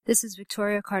This is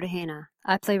Victoria Cartagena.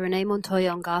 I play Renee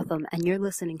Montoya on Gotham, and you're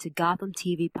listening to Gotham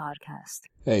TV Podcast.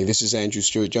 Hey, this is Andrew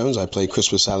Stewart-Jones. I play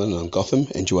Crispus Allen on Gotham,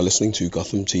 and you are listening to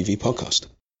Gotham TV Podcast.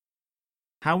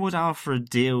 How would Alfred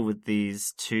deal with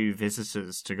these two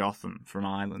visitors to Gotham from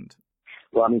Ireland?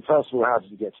 Well, I mean, first of all, how did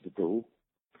you get to the door?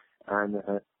 And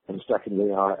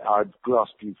secondly, I'd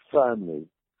grasp you firmly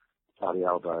by the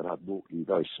elbow and I'd walk you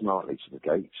very smartly to the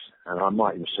gates, and I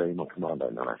might even show you my commando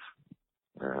knife.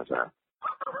 How's that?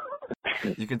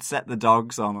 You could set the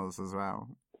dogs on us as well.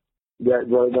 Yeah,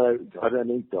 well, no, I don't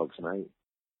need dogs, mate.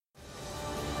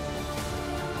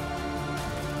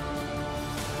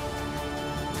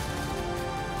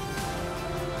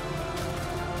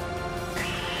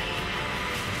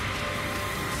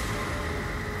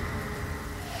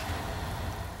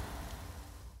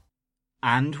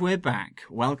 And we're back.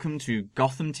 Welcome to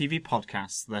Gotham TV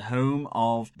Podcast, the home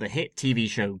of the hit TV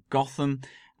show Gotham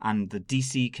and the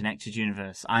DC Connected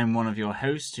Universe. I'm one of your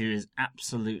hosts who is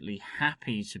absolutely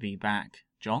happy to be back.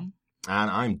 John?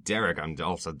 And I'm Derek. I'm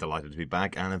also delighted to be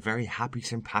back, and a very happy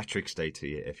St. Patrick's Day to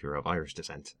you if you're of Irish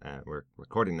descent. We're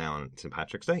recording now on St.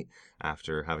 Patrick's Day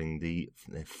after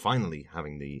finally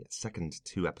having the second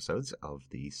two episodes of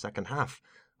the second half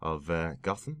of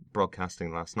Gotham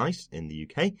broadcasting last night in the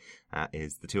UK.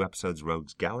 Is the two episodes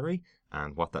Rogues Gallery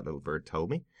and What That Little Bird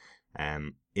Told Me.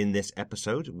 In this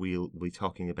episode, we'll be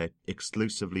talking about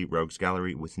exclusively Rogues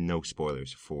Gallery with no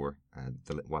spoilers for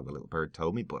What the Little Bird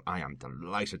Told Me, but I am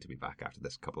delighted to be back after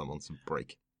this couple of months of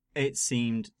break. It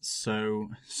seemed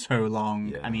so long.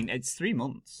 Yeah. I mean, it's 3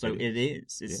 months, so it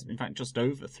is. It's in fact just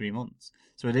over 3 months.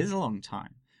 So it is a long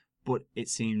time, but it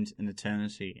seemed an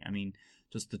eternity. I mean,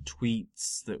 just the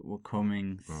tweets that were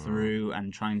coming through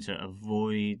and trying to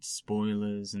avoid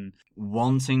spoilers and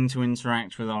wanting to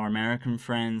interact with our American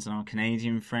friends and our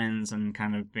Canadian friends and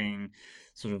kind of being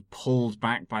sort of pulled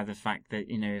back by the fact that,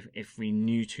 you know, if we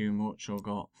knew too much or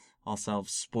got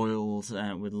ourselves spoiled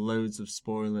with loads of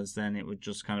spoilers, then it would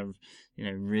just kind of, you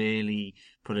know, really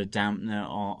put a dampener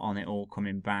on it all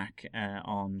coming back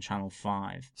on Channel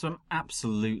 5. So I'm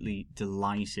absolutely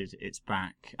delighted it's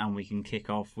back, and we can kick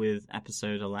off with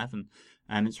episode 11.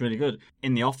 And it's really good.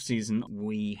 In the off-season,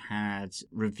 we had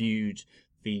reviewed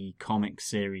the comic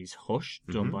series Hush,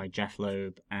 done by Jeff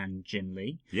Loeb and Jim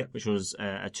Lee, which was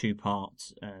a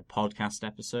two-part podcast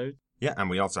episode. Yeah,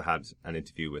 and we also had an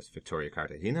interview with Victoria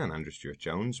Cartagena and Andrew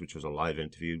Stewart-Jones, which was a live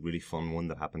interview, really fun one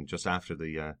that happened just after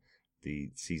the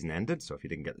season ended. So if you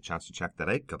didn't get the chance to check that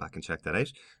out, go back and check that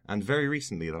out. And very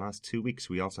recently, the last 2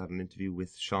 weeks, we also had an interview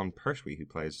with Sean Pertwee, who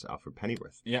plays Alfred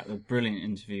Pennyworth. Yeah, a brilliant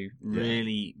interview.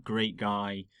 Really great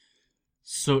guy.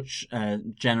 Such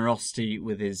generosity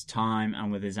with his time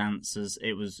and with his answers.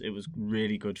 It was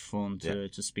really good fun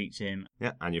to speak to him.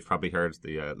 Yeah, and you've probably heard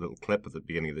the little clip at the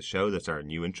beginning of the show. That's our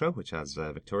new intro, which has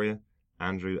Victoria,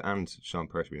 Andrew, and Sean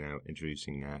Pertwee now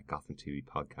introducing Gotham TV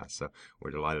Podcast. So we're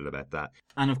delighted about that.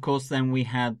 And of course, then we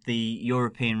had the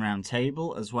European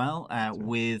Roundtable as well,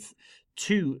 with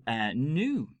two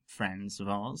new friends of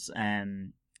ours.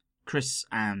 Chris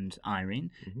and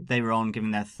Irene. They were on giving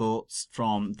their thoughts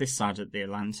from this side of the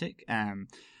Atlantic in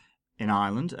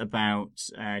Ireland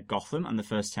about Gotham and the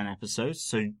first 10 episodes.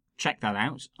 So check that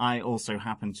out. I also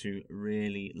happen to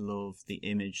really love the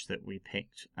image that we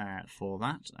picked for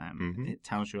that. It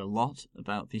tells you a lot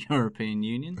about the European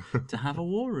Union to have a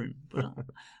war room. But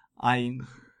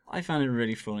I found it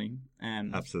really funny.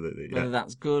 Absolutely. Whether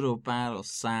that's good or bad or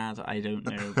sad, I don't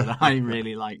know, but I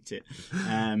really liked it.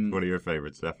 One of your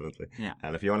favourites, definitely. Yeah.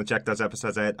 And if you want to check those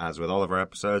episodes out, as with all of our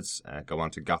episodes, go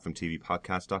on to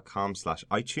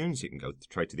gothamtvpodcast.com/iTunes. You can go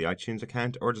straight to the iTunes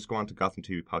account, or just go on to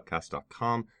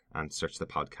gothamtvpodcast.com and search the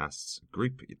podcasts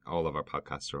group. All of our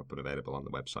podcasts are up and available on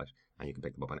the website, and you can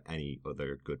pick them up on any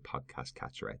other good podcast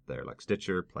catcher out there, like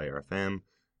Stitcher, Player FM.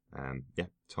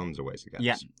 Tons of ways to get us.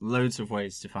 Yeah, loads of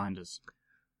ways to find us.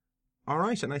 All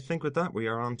right, and I think with that, we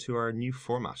are on to our new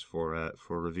format for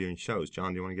reviewing shows.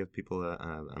 John, do you want to give people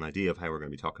an idea of how we're going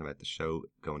to be talking about the show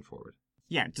going forward?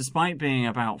 Yeah, despite being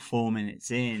about 4 minutes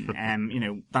in,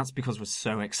 that's because we're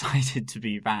so excited to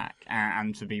be back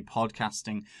and to be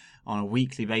podcasting on a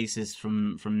weekly basis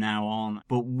from now on.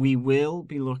 But we will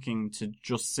be looking to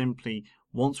just simply,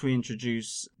 once we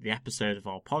introduce the episode of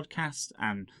our podcast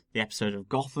and the episode of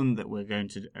Gotham that we're going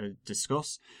to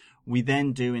discuss, we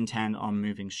then do intend on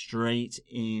moving straight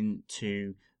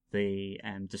into the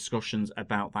discussions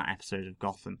about that episode of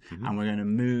Gotham. And we're going to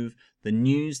move the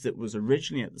news that was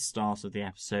originally at the start of the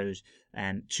episode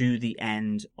to the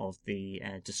end of the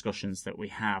discussions that we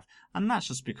have. And that's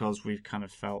just because we've kind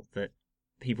of felt that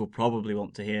people probably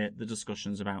want to hear the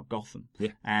discussions about Gotham.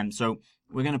 Yeah. So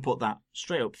we're going to put that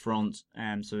straight up front,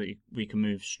 so that we can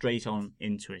move straight on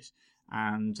into it,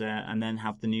 and then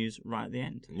have the news right at the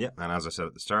end. Yeah, and as I said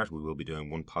at the start, we will be doing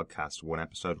one podcast, one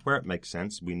episode where it makes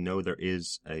sense. We know there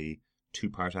is a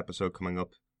 2-part episode coming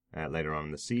up later on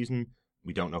in the season.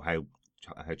 We don't know how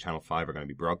Channel 5 are going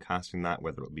to be broadcasting that,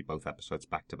 whether it will be both episodes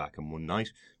back-to-back in one night.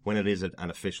 When it is an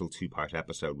official 2-part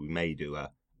episode, we may do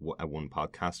a one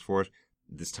podcast for it.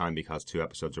 This time, because 2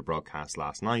 episodes were broadcast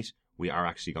last night, we are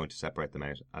actually going to separate them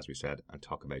out, as we said, and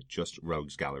talk about just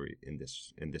Rogues Gallery in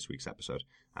this week's episode.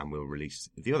 And we'll release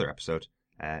the other episode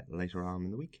later on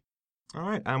in the week. All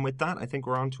right, and with that, I think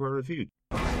we're on to our review.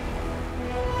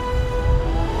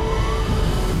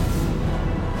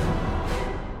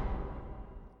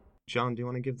 John, do you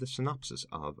want to give the synopsis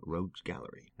of Rogues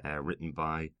Gallery, written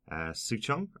by Sue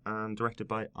Chung and directed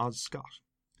by Oz Scott?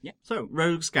 Yeah. So,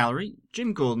 Rogues Gallery.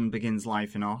 Jim Gordon begins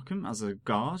life in Arkham as a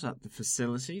guard at the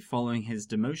facility following his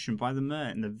demotion by the mayor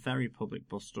in the very public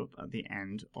bust-up at the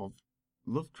end of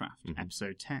Lovecraft,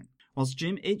 episode 10. Whilst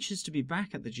Jim itches to be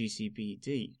back at the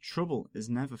GCPD, trouble is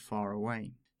never far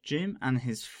away. Jim and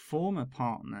his former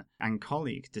partner and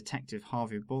colleague, Detective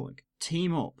Harvey Bullock,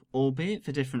 team up, albeit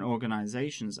for different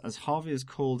organisations, as Harvey is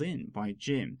called in by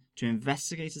Jim to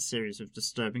investigate a series of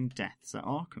disturbing deaths at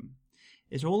Arkham.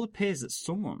 It all appears that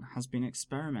someone has been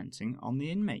experimenting on the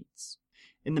inmates.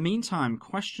 In the meantime,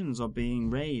 questions are being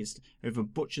raised over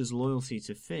Butcher's loyalty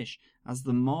to Fish as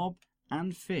the mob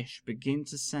and Fish begin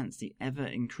to sense the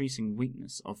ever-increasing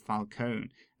weakness of Falcone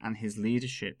and his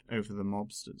leadership over the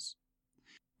mobsters.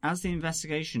 As the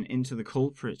investigation into the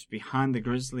culprit behind the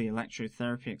grisly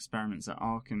electrotherapy experiments at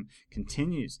Arkham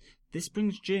continues, this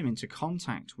brings Jim into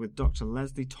contact with Dr.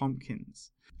 Leslie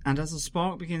Tompkins. And as a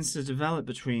spark begins to develop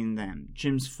between them,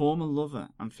 Jim's former lover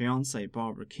and fiancée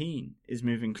Barbara Keene is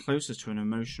moving closer to an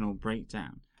emotional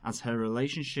breakdown as her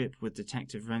relationship with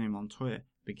Detective Rennie Montoya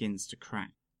begins to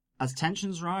crack. As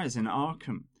tensions rise in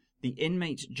Arkham, the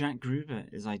inmate Jack Gruber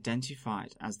is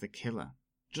identified as the killer,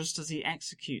 just as he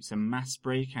executes a mass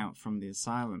breakout from the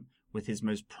asylum with his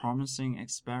most promising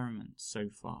experiment so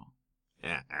far.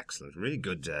 Yeah, excellent. Really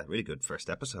good first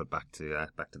episode back to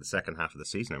the second half of the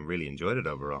season. I really enjoyed it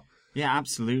overall. Yeah,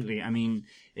 absolutely. I mean,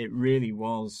 it really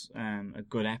was a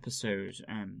good episode.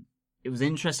 It was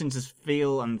interesting to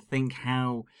feel and think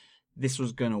how this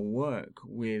was going to work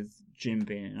with Jim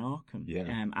being in Arkham. Yeah.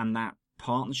 And that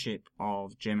partnership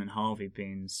of Jim and Harvey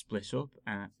being split up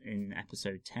in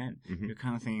episode 10. Mm-hmm. You're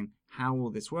kind of thinking, how will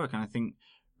this work? And I think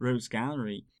Rogues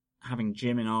Gallery, having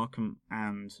Jim in Arkham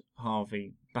and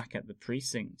Harvey back at the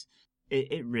precinct,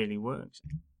 it really worked.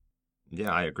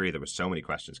 Yeah, I agree. There were so many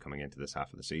questions coming into this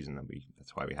half of the season, and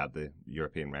that's why we had the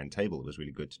European Round Table. It was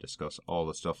really good to discuss all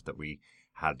the stuff that we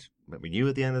knew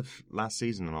at the end of last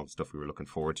season and all the stuff we were looking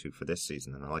forward to for this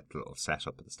season. And I liked the little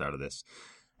setup at the start of this.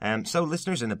 So,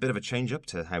 listeners, in a bit of a change up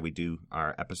to how we do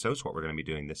our episodes, what we're going to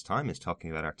be doing this time is talking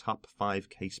about our top 5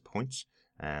 case points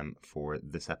for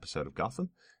this episode of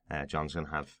Gotham. John's going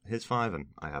to have his 5 and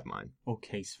I have mine. Or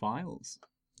case files.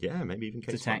 Yeah, maybe even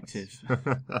case detective.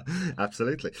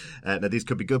 Absolutely. Now, these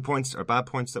could be good points or bad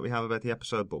points that we have about the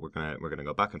episode, but we're gonna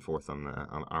go back and forth on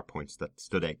our points that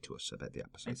stood out to us about the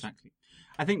episode. Exactly.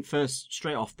 I think first,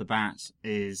 straight off the bat,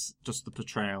 is just the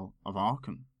portrayal of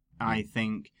Arkham. I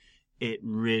think it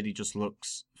really just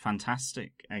looks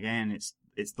fantastic. Again, it's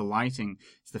the lighting.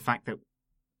 It's the fact that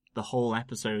the whole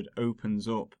episode opens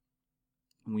up.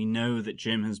 We know that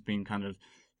Jim has been kind of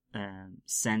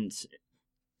sent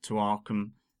to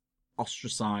Arkham,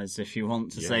 ostracized, if you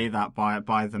want to say that,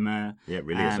 by the mayor. Yeah, it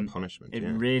really is a punishment. It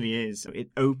really is. It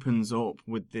opens up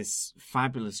with this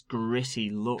fabulous,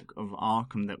 gritty look of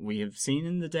Arkham that we have seen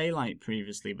in the daylight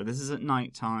previously, but this is at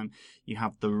night time. You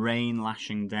have the rain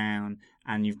lashing down,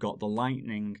 and you've got the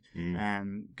lightning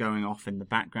going off in the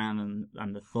background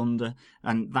and the thunder.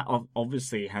 And that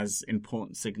obviously has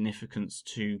important significance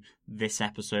to this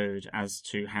episode as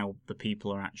to how the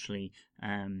people are actually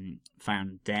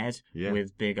found dead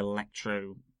with big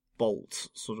electro bolt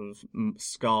sort of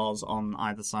scars on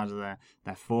either side of their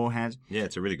forehead. Yeah,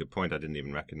 it's a really good point. I didn't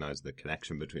even recognise the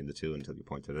connection between the two until you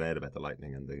pointed it out about the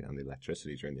lightning and the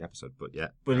electricity during the episode. But yeah.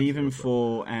 But even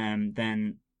for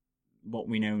then what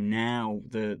we know now,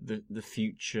 the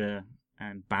future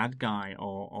bad guy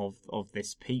of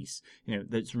this piece,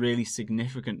 that's really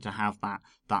significant to have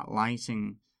that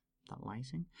lightning.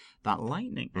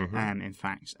 Mm-hmm. In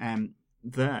fact,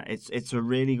 there it's a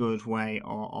really good way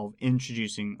of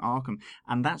introducing Arkham,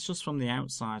 and that's just from the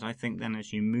outside. I think then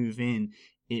as you move in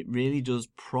it really does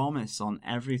promise on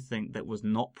everything that was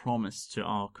not promised to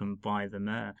Arkham by the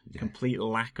mayor. Yeah. Complete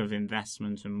lack of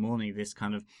investment and money, this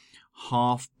kind of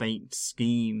half-baked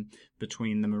scheme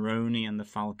between the Maroni and the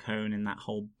Falcone in that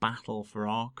whole battle for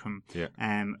Arkham. Yeah.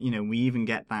 We even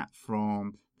get that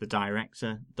from the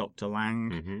director, Dr.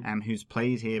 Lang, who's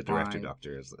played here by... The director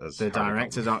doctor. As the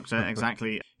director doctor,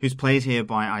 exactly. Who's played here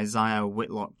by Isaiah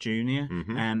Whitlock Jr.,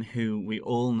 who we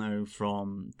all know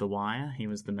from The Wire. He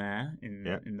was the mayor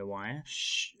in The Wire.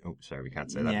 Shh. Oh, sorry, we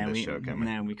can't say that in this show, can we?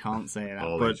 No, we can't say that.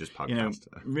 All ages podcast.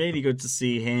 Really good to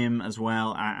see him as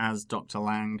well as Dr.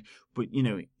 Lang. But,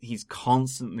 he's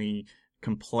constantly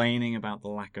complaining about the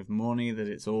lack of money, that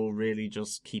it's all really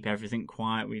just keep everything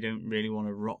quiet. We don't really want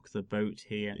to rock the boat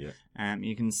here. Yeah.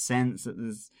 You can sense that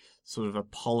there's sort of a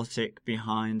politic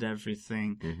behind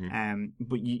everything.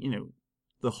 But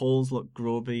the halls look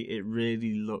grubby. It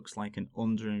really looks like an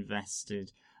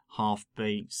underinvested,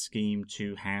 half-baked scheme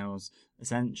to house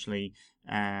essentially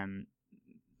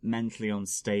mentally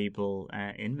unstable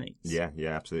inmates. Yeah,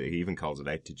 absolutely. He even calls it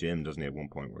out to Jim, doesn't he, at one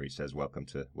point where he says, "Welcome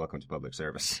to public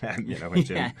service." When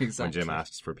Jim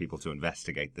asks for people to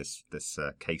investigate this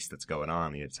case that's going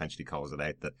on, he essentially calls it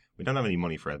out that we don't have any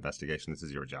money for investigation. This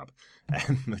is your job,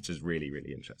 which is really,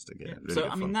 really interesting. Yeah. Really so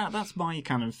I mean that's my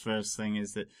kind of first thing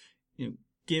is that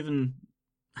given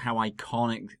how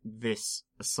iconic this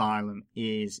asylum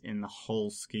is in the whole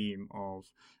scheme of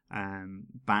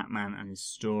Batman and his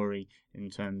story in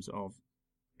terms of,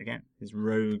 again, his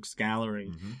rogues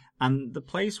gallery, and the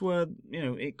place where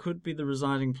it could be the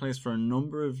residing place for a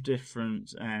number of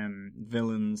different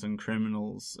villains and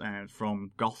criminals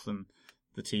from Gotham,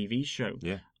 the TV show.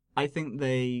 Yeah, I think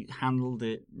they handled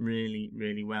it really,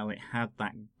 really well. It had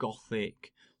that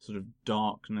gothic sort of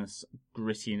darkness,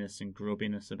 grittiness, and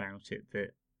grubbiness about it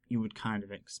that you would kind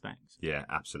of expect. Yeah,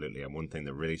 absolutely. And one thing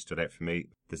that really stood out for me,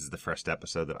 this is the first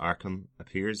episode that Arkham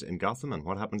appears in Gotham, and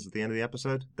what happens at the end of the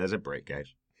episode? There's a breakout.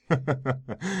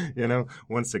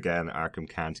 Once again, Arkham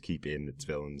can't keep in its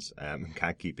villains,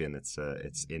 can't keep in its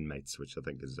inmates, which I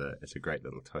think is it's a great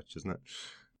little touch, isn't it?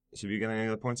 So have you got any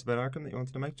other points about Arkham that you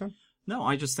wanted to make, John? No,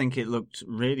 I just think it looked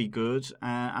really good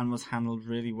and was handled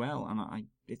really well, and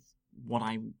it's what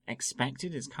I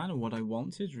expected. Is kind of what I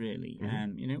wanted, really.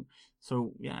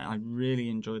 So yeah, I really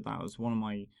enjoyed that. It was one of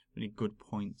my really good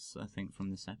points, I think,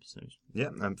 from this episode. Yeah,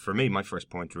 and for me, my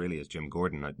first point really is Jim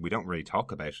Gordon. We don't really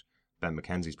talk about Ben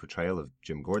McKenzie's portrayal of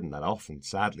Jim Gordon that often,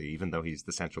 sadly, even though he's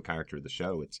the central character of the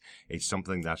show. It's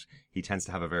something that he tends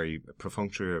to have a very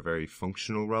perfunctory, a very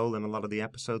functional role in a lot of the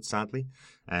episodes, sadly.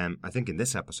 I think in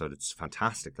this episode it's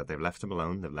fantastic that they've left him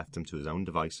alone, they've left him to his own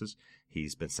devices.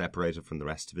 He's been separated from the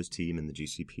rest of his team in the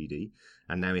GCPD,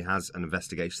 and now he has an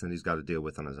investigation that he's got to deal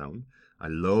with on his own. I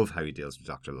love how he deals with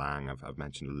Dr. Lang. I've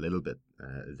mentioned a little bit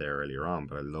there earlier on,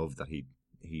 but I love that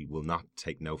he will not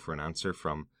take no for an answer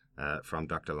from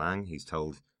Dr. Lang. He's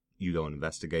told, you go and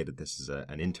investigate it. This is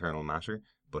an internal matter,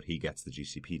 but he gets the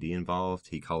GCPD involved.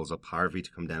 He calls up Harvey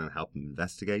to come down and help him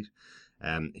investigate.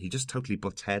 He just totally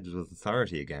butts heads with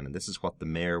authority again, and this is what the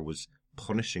mayor was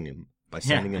punishing him by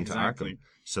sending him to Arkham,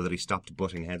 so that he stopped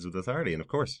butting heads with authority. And of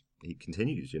course, he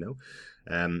continues, You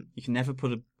can never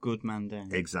put a good man down.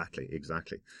 Exactly.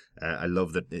 I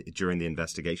love that during the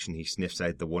investigation, he sniffs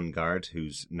out the one guard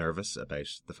who's nervous about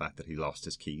the fact that he lost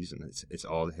his keys, and it's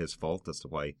all his fault as to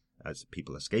why, as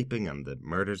people escaping and the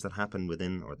murders that happen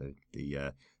within, or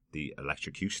the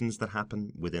electrocutions that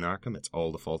happen within Arkham, it's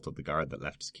all the fault of the guard that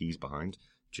left his keys behind.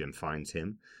 Jim finds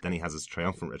him. Then he has his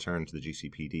triumphant return to the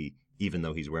GCPD, even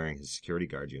though he's wearing his security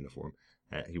guard uniform.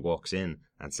 He walks in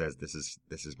and says, "This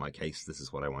is my case. This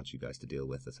is what I want you guys to deal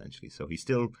with." Essentially, so he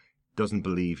still doesn't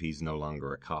believe he's no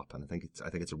longer a cop, and I think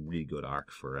it's a really good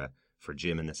arc for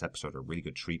Jim in this episode, a really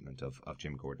good treatment of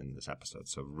Jim Gordon in this episode.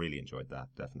 So really enjoyed that,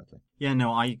 definitely. Yeah,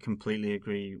 no, I completely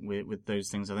agree with those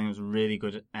things. I think it was a really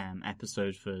good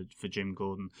episode for Jim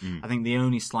Gordon. I think the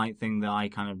only slight thing that I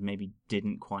kind of maybe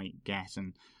didn't quite get,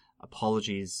 and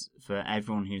apologies for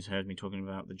everyone who's heard me talking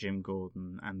about the Jim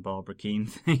Gordon and Barbara Keane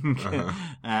thing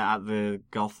at the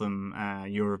Gotham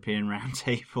European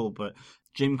Roundtable, but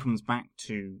Jim comes back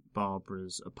to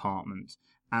Barbara's apartment,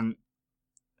 and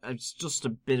it's just a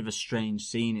bit of a strange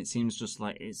scene. It seems just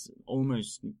like it's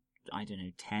almost,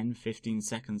 10, 15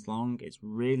 seconds long. It's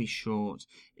really short.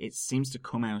 It seems to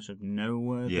come out of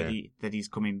nowhere that he's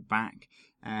coming back.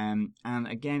 And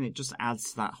again, it just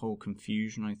adds to that whole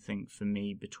confusion, I think, for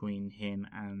me, between him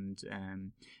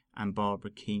and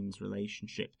Barbara Keane's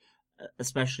relationship,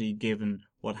 especially given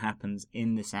what happens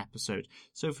in this episode.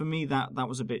 So for me, that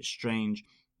was a bit strange.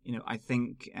 I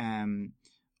think,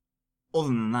 other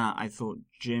than that, I thought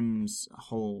Jim's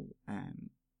whole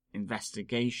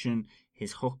investigation.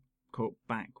 His hook up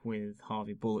back with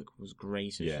Harvey Bullock was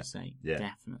great, as you say. Yeah.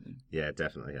 Definitely. Yeah,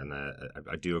 definitely. And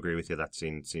I do agree with you. That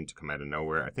scene seemed to come out of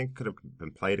nowhere. I think it could have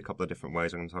been played a couple of different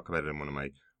ways. I'm going to talk about it in one of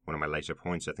my later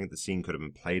points. I think the scene could have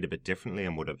been played a bit differently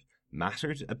and would have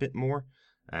mattered a bit more.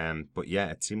 But yeah,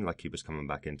 it seemed like he was coming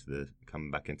back into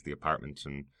the apartment,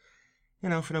 and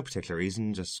for no particular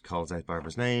reason, just calls out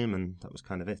Barbara's name, and that was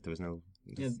kind of it. There was no.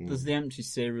 There's the empty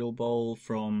cereal bowl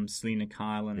from Selena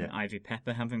Kyle and Ivy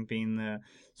Pepper having been there.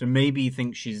 So maybe he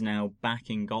thinks she's now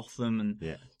back in Gotham,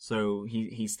 and so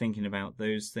he's thinking about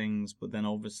those things. But then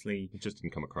obviously it just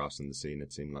didn't come across in the scene.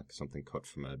 It seemed like something cut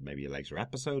from maybe a later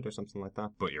episode or something like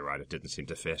that. But you're right, it didn't seem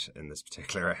to fit in this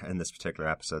particular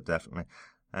episode. Definitely.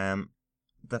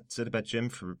 That's it about Jim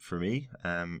for me.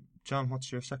 John,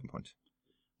 what's your second point?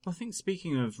 Well, I think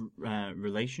speaking of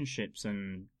relationships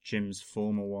and Jim's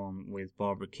former one with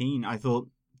Barbara Keene, I thought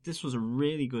this was a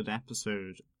really good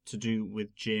episode to do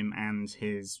with Jim and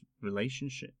his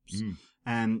relationships.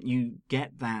 You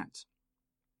get that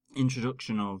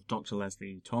introduction of Dr.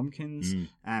 Leslie Tompkins,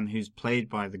 who's played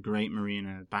by the great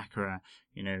Marina Baccarat,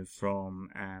 from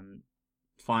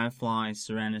Firefly,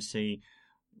 Serenity,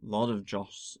 a lot of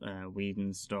Joss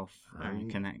Whedon stuff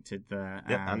connected there.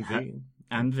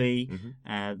 And V.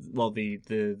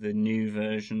 The new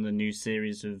version, the new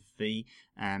series of V,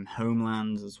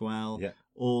 Homeland as well. Yeah.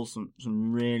 All some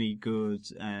really good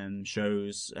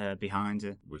shows behind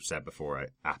it. We've said before, I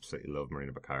absolutely love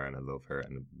Marina Baccarat, and I love her,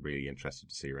 and I'm really interested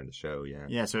to see her in the show.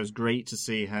 Yeah, so it was great to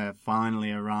see her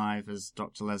finally arrive as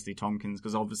Dr. Leslie Tompkins,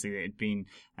 because obviously it had been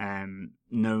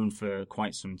known for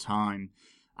quite some time.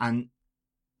 And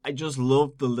I just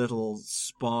loved the little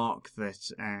spark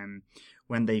that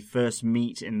when they first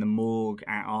meet in the morgue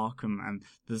at Arkham, and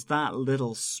there's that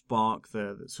little spark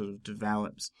there that sort of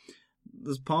develops.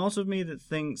 There's part of me that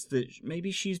thinks that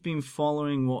maybe she's been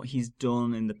following what he's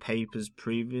done in the papers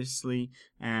previously,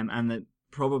 and that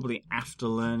probably after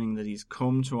learning that he's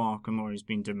come to Arkham, or he's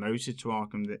been demoted to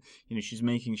Arkham, that she's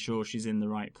making sure she's in the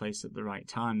right place at the right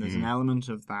time. There's an element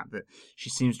of that she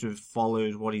seems to have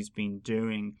followed what he's been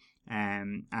doing,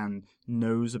 and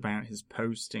knows about his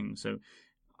posting. So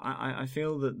I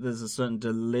feel that there's a certain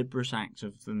deliberate act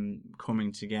of them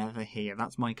coming together here.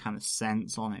 That's my kind of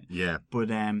sense on it. Yeah. But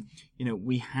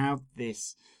we have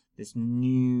this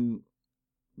new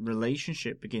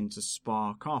relationship begin to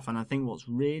spark off, and I think what's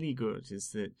really good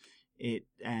is that it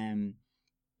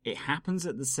happens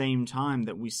at the same time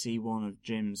that we see one of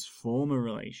Jim's former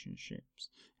relationships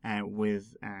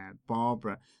with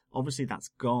Barbara. Obviously that's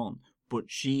gone, but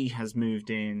she has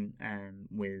moved in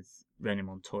with Renee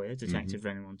Montoya, Detective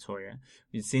Renee Montoya.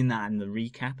 We've seen that in the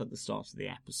recap at the start of the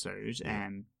episode.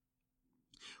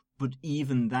 But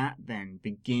even that then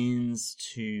begins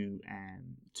to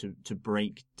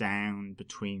break down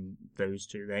between those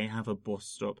two. They have a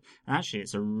bust up. And actually,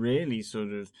 it's a really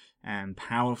sort of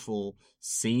powerful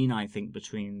scene, I think,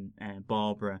 between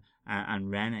Barbara and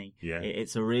Renee. Yeah.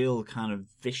 It's a real kind of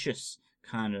vicious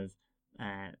kind of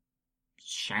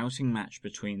shouting match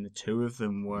between the two of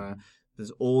them, where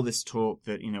there's all this talk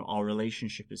that our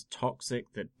relationship is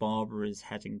toxic, that Barbara is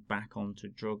heading back onto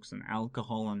drugs and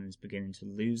alcohol and is beginning to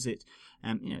lose it.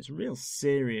 It's real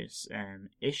serious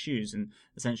issues, and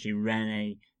essentially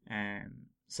Renee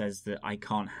says that I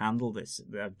can't handle this,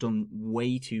 that I've done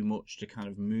way too much to kind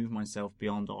of move myself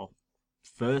beyond our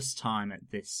first time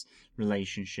at this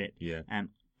relationship.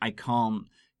 I can't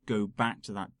go back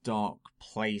to that dark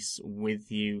place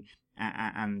with you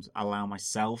and allow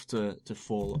myself to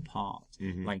fall apart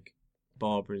like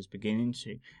Barbara is beginning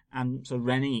to. And so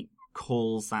Rennie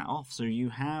calls that off. So you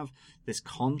have this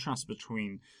contrast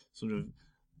between sort of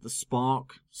the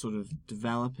spark sort of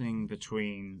developing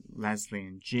between Leslie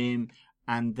and Jim,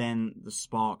 and then the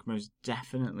spark most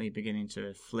definitely beginning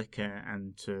to flicker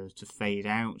and to fade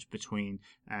out between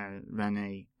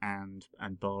Renee and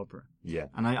Barbara. Yeah.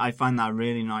 And I find that a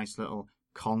really nice little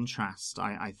contrast,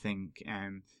 I think,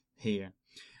 here.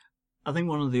 I think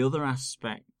one of the other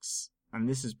aspects, and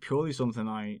this is purely something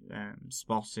I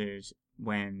spotted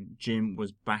when Jim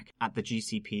was back at the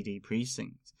GCPD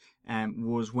precinct,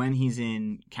 was when he's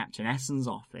in Captain Essen's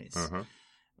office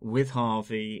with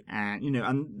Harvey, and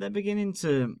and they're beginning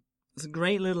to. It's a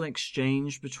great little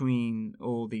exchange between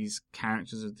all these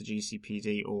characters of the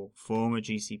GCPD or former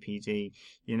GCPD.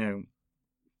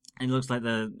 It looks like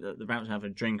they're about to have a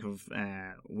drink of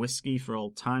whiskey for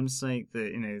old time's sake.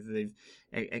 They've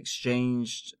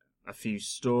exchanged a few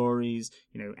stories.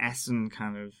 Essen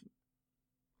kind of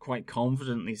quite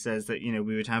confidently says that, you know,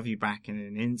 we would have you back in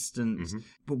an instant. Mm-hmm.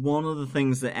 But one of the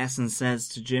things that Essen says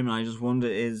to Jim, and I just wonder,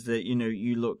 is that, you know,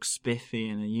 you look spiffy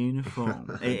in a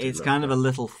uniform. It's kind of a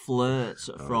little flirt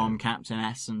from Captain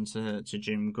Essen to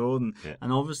Jim Gordon. Yeah.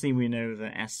 And obviously we know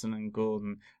that Essen and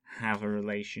Gordon have a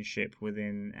relationship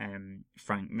within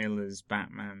Frank Miller's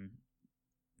Batman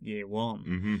Year One.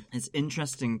 Mm-hmm. It's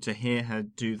interesting to hear her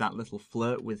do that little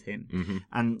flirt with him, Mm-hmm.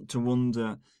 and to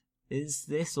wonder, is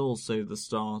this also the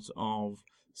start of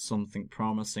something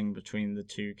promising between the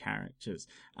two characters?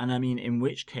 And I mean, in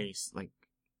which case, like,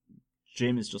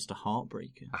 Jim is just a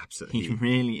heartbreaker. Absolutely. He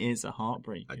really is a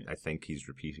heartbreaker. I think he's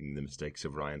repeating the mistakes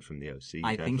of Ryan from the OC.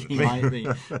 I think he definitely.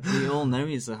 might be. We all know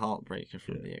he's a heartbreaker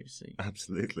from the OC.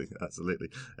 Absolutely.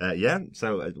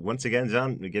 So once again,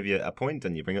 John, we give you a point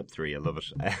and you bring up 3. I love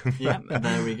it. Yeah,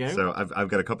 there we go. So I've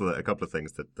got a couple of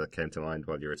things that came to mind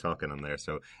while you were talking on there.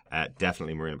 So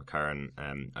definitely Marina McCarran.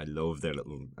 I love their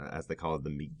little, as they call it, the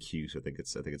meet cute. I think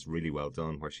it's really well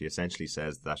done, where she essentially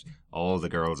says that all the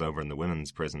girls over in the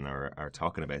women's prison are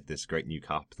talking about this great new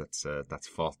cop that's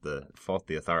fought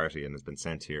the authority and has been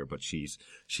sent here, but she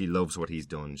loves what he's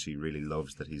done. She really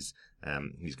loves that he's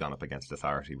gone up against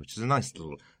authority, which is a nice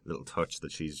little touch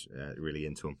that she's really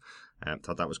into him.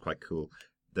 Thought that was quite cool.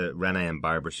 The Renee and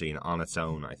Barbara scene on its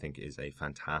own, I think, is a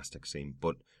fantastic scene.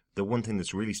 But the one thing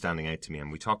that's really standing out to me,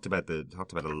 and we talked about a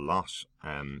lot.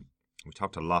 We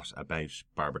talked a lot about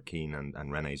Barbara Keane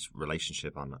and Renee's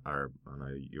relationship on our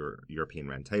European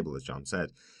round table, as John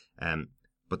said.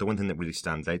 But the one thing that really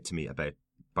stands out to me about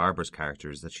Barbara's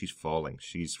character is that she's falling.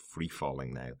 She's free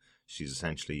falling now. She's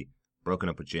essentially broken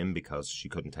up with Jim because she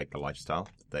couldn't take the lifestyle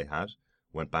that they had.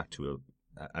 Went back to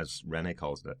as Renee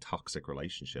calls it, a toxic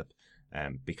relationship,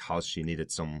 because she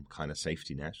needed some kind of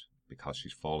safety net. Because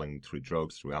she's falling through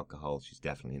drugs, through alcohol. She's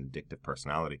definitely an addictive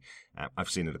personality. I've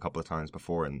seen it a couple of times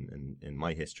before in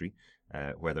my history,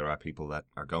 where there are people that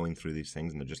are going through these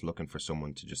things and they're just looking for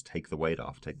someone to just take the weight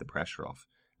off, take the pressure off.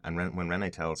 And when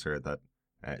Renee tells her that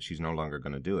she's no longer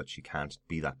going to do it, she can't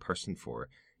be that person for her,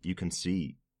 you can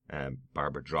see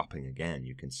Barbara dropping again.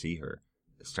 You can see her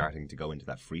starting to go into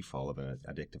that free fall of an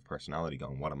addictive personality,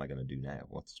 going, what am I going to do now?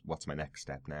 What's my next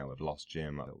step now? I've lost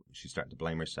Jim. She's starting to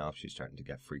blame herself. She's starting to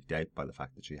get freaked out by the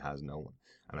fact that she has no one.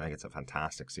 And I think it's a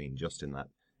fantastic scene. Just in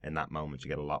that moment, you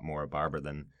get a lot more of Barbara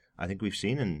than I think we've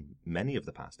seen in many of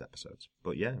the past episodes.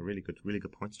 But yeah, really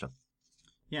good points, John.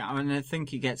 Yeah, I mean, I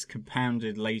think it gets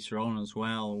compounded later on as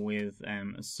well with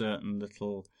a certain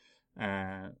little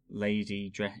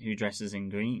lady who dresses in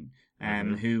green,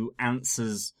 who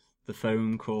answers the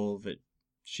phone call that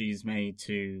she's made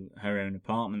to her own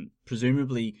apartment,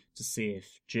 presumably to see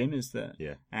if Jim is there,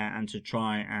 and to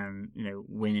try and, you know,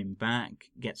 win him back,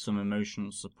 get some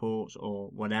emotional support or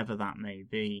whatever that may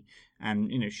be.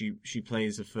 And, you know, she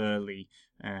plays a fairly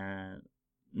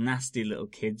nasty little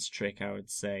kid's trick, I would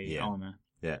say, on her.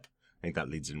 Yeah, I think that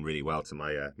leads in really well to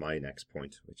my next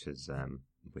point, which is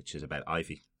about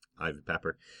Ivy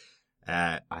Pepper.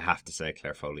 I have to say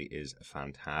Claire Foley is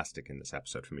fantastic in this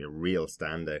episode for me, a real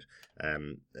standout.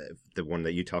 The one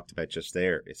that you talked about just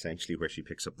there, essentially where she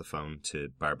picks up the phone to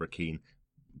Barbara Keane,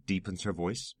 deepens her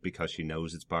voice because she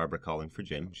knows it's Barbara calling for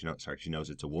Jim. She knows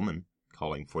it's a woman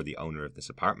calling for the owner of this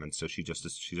apartment. So she just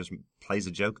plays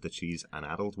a joke that she's an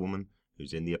adult woman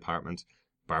who's in the apartment.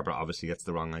 Barbara obviously gets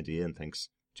the wrong idea and thinks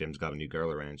Jim's got a new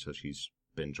girl around, so she's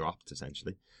been dropped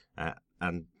essentially,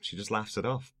 and she just laughs it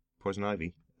off. Poison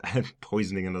Ivy.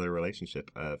 Poisoning another relationship.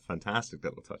 Fantastic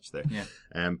little touch there.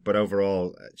 Yeah. But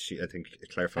overall, I think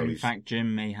Claire Foley. In fact,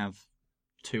 Jim may have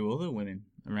 2 other women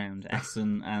around,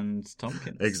 Essen and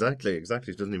Tompkins. Exactly.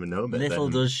 She doesn't even know about it. Little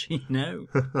does she know.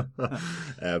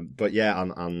 But yeah,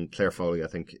 on Claire Foley, I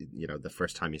think, you know, the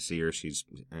first time you see her, she's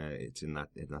it's in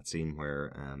that scene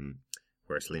where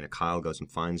Selena Kyle goes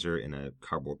and finds her in a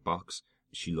cardboard box.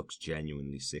 She looks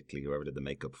genuinely sickly. Whoever did the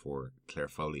makeup for Claire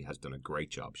Foley has done a great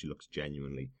job. She looks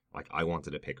genuinely like I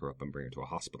wanted to pick her up and bring her to a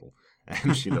hospital.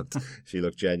 She looked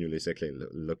genuinely sickly.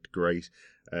 Looked great.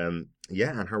 And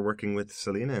her working with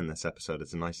Selena in this episode,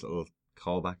 it's a nice little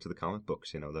callback to the comic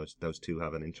books. You know, those two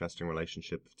have an interesting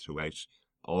relationship throughout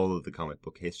all of the comic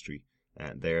book history.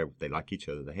 They like each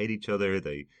other. They hate each other.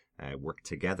 They work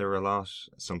together a lot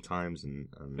sometimes, and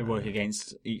they work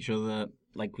against each other,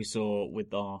 like we saw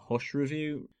with our Hush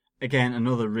review. Again,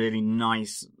 another really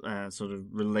nice sort of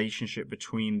relationship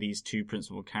between these two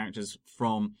principal characters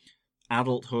from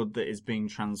adulthood that is being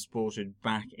transported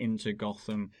back into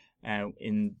Gotham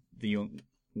in the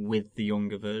with the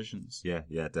younger versions. Yeah,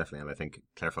 definitely. And I think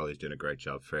Claire Foley's doing a great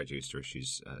job. Freya Juster,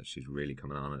 she's really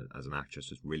coming on as an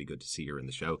actress. It's really good to see her in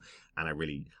the show. And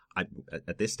I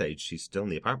at this stage, she's still in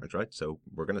the apartment, right? So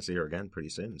we're going to see her again pretty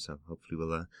soon. So hopefully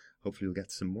we'll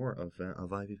get some more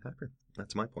of Ivy Pepper.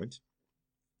 That's my point.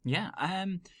 Yeah.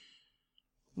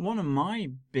 One of my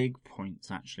big points,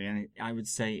 actually, and I would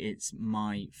say it's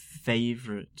my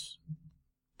favourite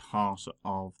part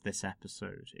of this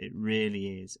episode. It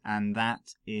really is. And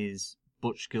that is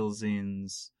Butch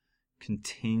Gilzean's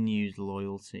continued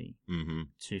loyalty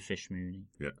to Fish Mooney.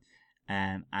 Yeah.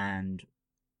 And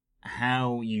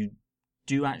how you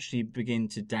do actually begin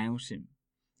to doubt him.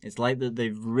 It's like that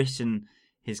they've written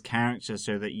his character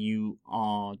so that you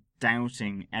are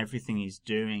doubting everything he's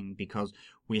doing, because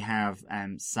we have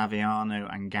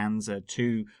Saviano and Ganza,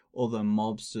 two other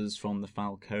mobsters from the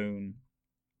Falcone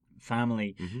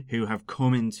family who have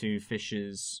come into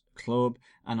Fish's club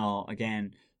and are,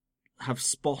 again, have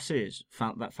spotted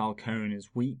that Falcone is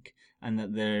weak and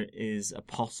that there is a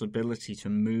possibility to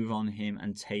move on him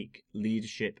and take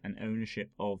leadership and ownership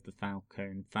of the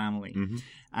Falcone family.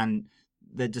 And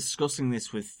they're discussing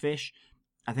this with Fish.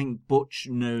 I think Butch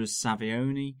knows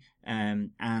Savione,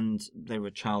 and they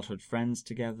were childhood friends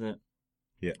together.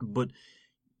 Yeah. But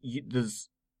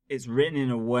it's written in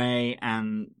a way,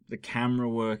 and the camera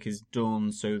work is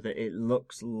done so that it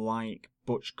looks like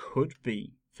Butch could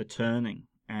be for turning.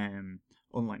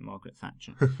 Unlike Margaret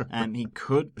Thatcher, he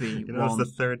could be. It's the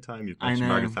third time you've mentioned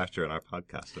Margaret Thatcher on our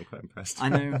podcast. I'm quite impressed. I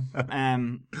know,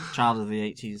 child of the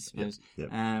 80s, I suppose.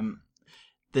 Yeah.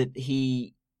 That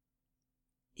he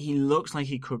looks like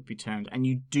he could be turned, and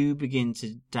you do begin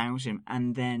to doubt him.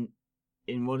 And then,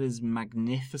 in what is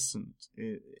magnificent,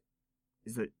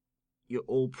 is that you're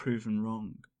all proven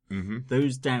wrong.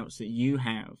 Those doubts that you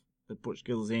have, that Butch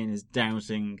Gilzean is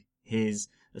doubting his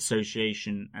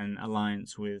association and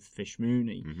alliance with Fish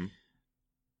Mooney,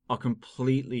 are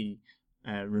completely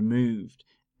removed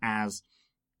as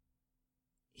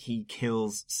he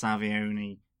kills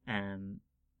Savione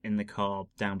in the car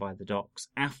down by the docks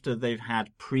after they've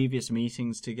had previous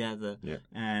meetings together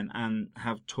and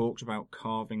have talked about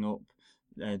carving up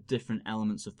different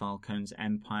elements of Falcone's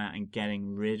empire and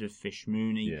getting rid of Fish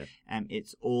Mooney.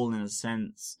 It's all, in a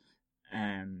sense,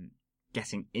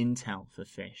 getting intel for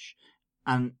Fish.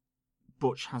 And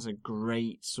Butch has a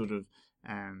great sort of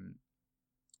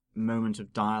moment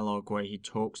of dialogue where he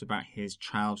talks about his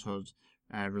childhood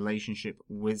relationship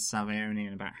with Savione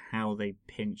and about how they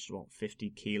pinched 50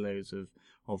 kilos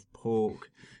of pork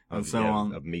and so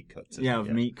on, of meat cuts.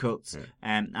 Meat cuts.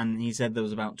 And he said there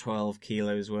was about 12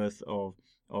 kilos worth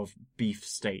of beef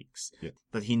steaks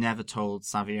that he never told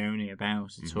Savione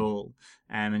about at all.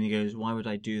 And he goes, why would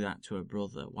I do that to a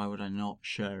brother? Why would I not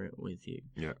share it with you?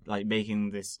 Like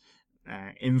making this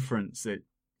inference that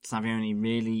Savione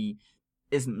really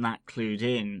isn't that clued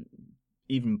in.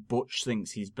 Even Butch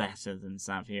thinks he's better than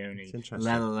Savione,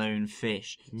 let alone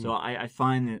Fish. So I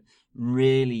find that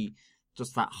really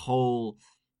just that whole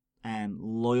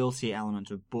loyalty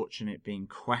element of Butch and it being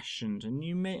questioned, and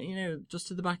you may, just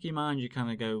to the back of your mind, you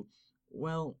kind of go,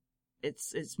 well,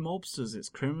 it's mobsters, it's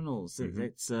criminals,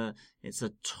 it's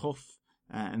a tough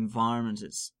environment,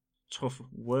 it's tough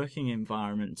working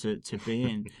environment to be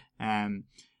in.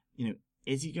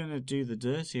 Is he going to do the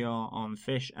dirty on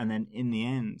Fish? And then in the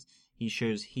end, he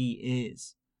shows he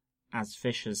is, as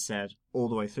Fish has said all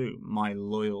the way through, my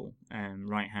loyal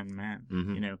right-hand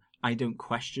man. I don't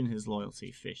question his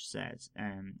loyalty, Fish said.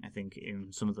 I think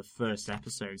in some of the first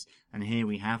episodes, and here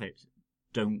we have it,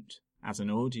 don't, as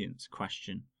an audience,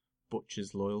 question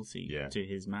Butch's loyalty to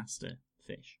his master,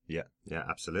 Fish. Yeah,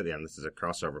 absolutely. And this is a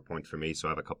crossover point for me, so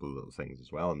I have a couple of little things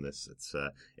as well in this.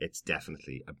 It's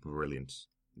definitely a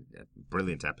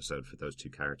brilliant episode for those two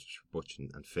characters, Butch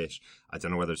and Fish. I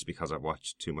don't know whether it's because I've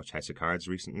watched too much House of Cards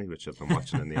recently, which I've been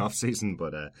watching in the off season,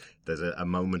 but there's a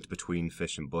moment between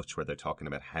Fish and Butch where they're talking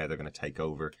about how they're going to take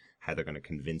over, how they're going to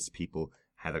convince people,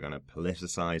 how they're going to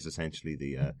politicize essentially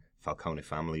the Falcone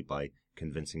family by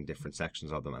convincing different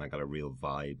sections of them. And I got a real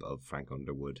vibe of Frank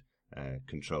Underwood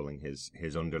controlling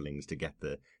his underlings to get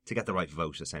the right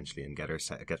vote essentially, and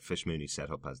get Fish Mooney set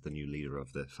up as the new leader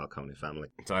of the Falcone family.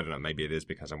 So I don't know, maybe it is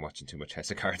because I'm watching too much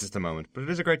House of Cards at the moment, but it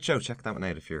is a great show. Check that one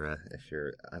out if you're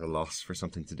at a loss for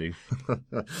something to do.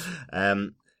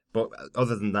 But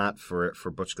other than that, for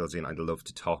Butch Gilzean, I'd love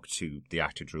to talk to the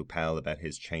actor Drew Pell about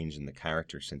his change in the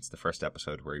character since the first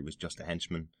episode where he was just a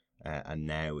henchman. And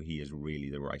now he is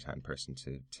really the right-hand person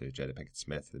to Jada Pinkett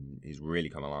Smith, and he's really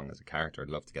come along as a character.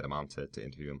 I'd love to get him on to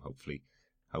interview him, hopefully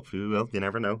Hopefully we will. You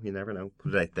never know. You never know.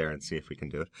 Put it out there and see if we can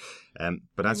do it.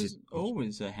 But as he was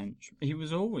always a hench. He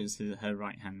was always her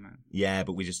right hand man. Yeah,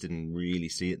 but we just didn't really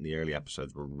see it in the early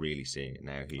episodes. We're really seeing it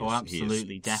now. Absolutely,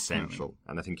 he is definitely central,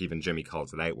 and I think even Jimmy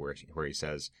calls it out where he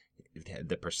says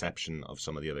the perception of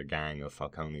some of the other gang of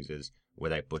Falcones is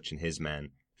without Butch and his men,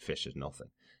 Fish is nothing.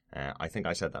 I think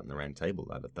I said that in the round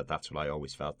table that's what I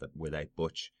always felt, that without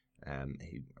Butch,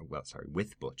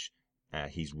 with Butch.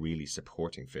 He's really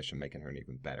supporting Fish and making her an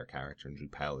even better character, and Drew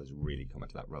Pell has really come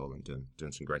into that role and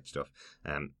doing some great stuff.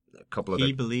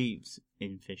 He believes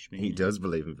in Fish Mooney. He does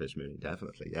believe in Fish Mooney,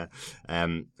 definitely. Yeah.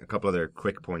 A couple other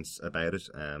quick points about it.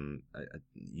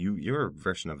 Your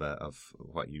version of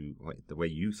the way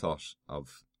you thought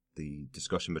of the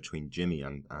discussion between Jimmy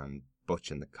and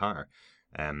Butch in the car.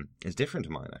 Is different to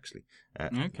mine, actually.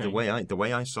 Okay. The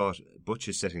way I saw it, Butch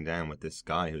is sitting down with this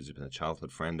guy who's been a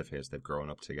childhood friend of his. They've grown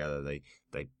up together.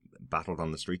 They battled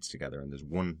on the streets together, and there's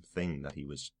one thing that he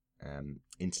was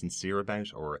insincere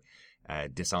about or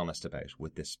dishonest about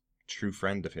with this true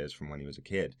friend of his from when he was a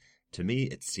kid. To me,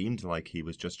 it seemed like he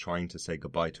was just trying to say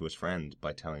goodbye to his friend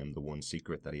by telling him the one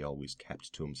secret that he always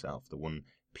kept to himself, the one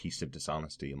piece of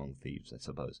dishonesty among thieves, I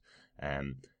suppose,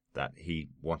 that he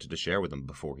wanted to share with him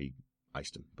before he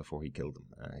iced him, before he killed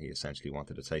him. He essentially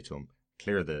wanted to say to him,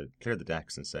 clear the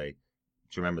decks and say,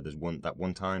 do you remember that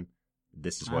one time?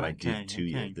 This is what I did to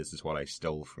you. This is what I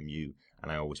stole from you,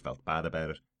 and I always felt bad about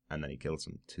it. And then he kills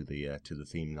him to the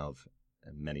theme of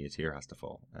Many a Tear Has to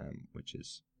Fall, which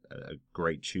is a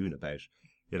great tune about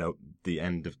the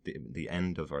end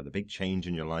of or the big change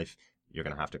in your life. You're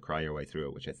going to have to cry your way through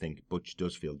it, which I think Butch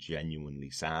does feel genuinely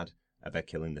sad about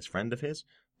killing this friend of his,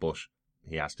 but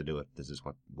he has to do it. This is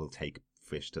what will take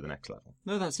Fish to the next level.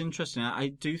 No, that's interesting. I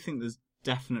do think there's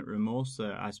definite remorse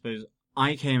there. I suppose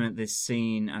I came at this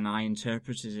scene and I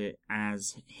interpreted it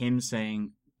as him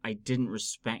saying, I didn't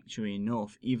respect you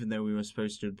enough, even though we were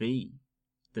supposed to be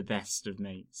the best of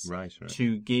mates. Right.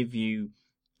 To give you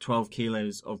 12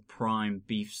 kilos of prime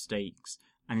beef steaks,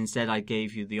 and instead I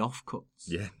gave you the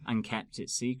offcuts and kept it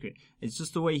secret. It's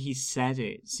just the way he said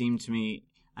it seemed to me,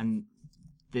 and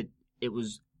that it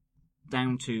was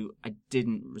down to I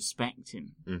didn't respect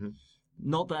him. Mm-hmm.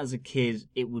 Not that as a kid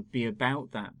it would be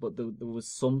about that, but there was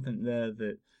something there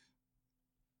that,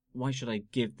 why should I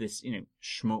give this,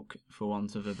 schmuck, for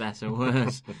want of a better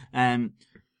word,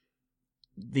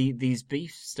 these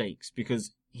beef steaks,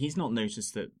 because he's not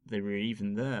noticed that they were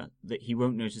even there, that he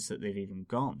won't notice that they've even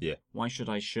gone. Yeah. Why should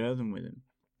I share them with him?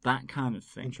 That kind of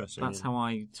thing. Interesting. That's how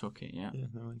I took it, Yeah,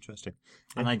 no, interesting.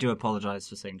 And I do apologise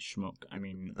for saying schmuck. I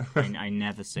mean, I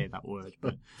never say that word,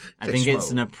 but I think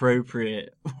it's an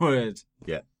appropriate word.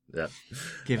 Yeah.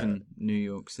 Given New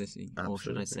York City, absolutely. Or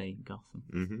should I say Gotham?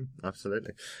 Mm-hmm,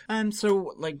 absolutely.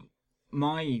 So,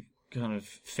 my kind of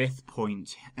fifth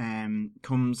point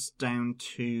comes down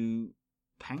to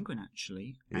Penguin,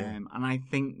 actually. Yeah. And I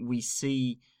think we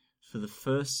see for the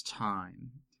first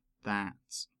time that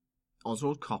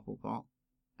Oswald Cobblepot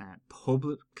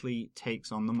publicly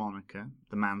takes on the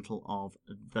mantle of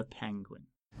the Penguin.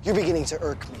 You're beginning to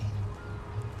irk me.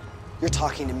 You're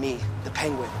talking to me, the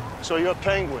Penguin. So you're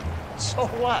Penguin. So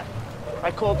what?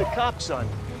 I called the cops on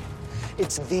you.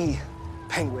 It's the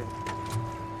Penguin.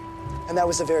 And that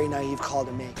was a very naive call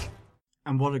to make.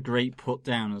 And what a great put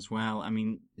down as well. I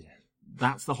mean,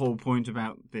 that's the whole point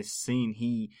about this scene.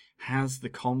 He has the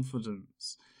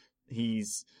confidence.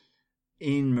 He's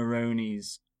in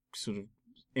Maroney's sort of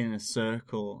inner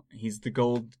circle. He's the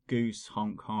gold goose,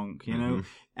 honk honk,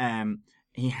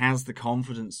 He has the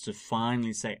confidence to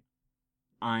finally say,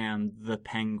 I am the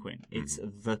Penguin. It's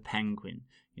the Penguin,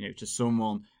 to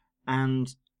someone.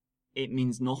 And it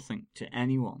means nothing to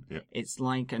anyone. Yeah. It's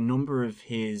like a number of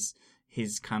his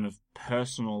kind of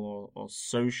personal or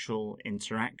social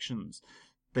interactions,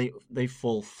 they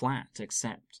fall flat,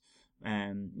 except,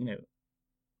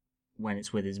 when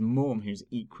it's with his mum, who's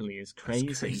equally as crazy.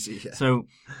 That's crazy, yeah. So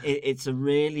it's a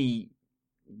really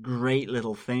great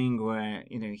little thing where,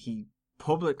 he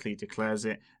publicly declares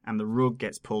it and the rug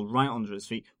gets pulled right under his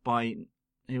feet by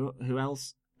who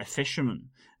else? A fisherman.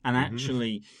 And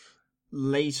actually,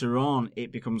 later on,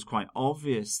 it becomes quite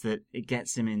obvious that it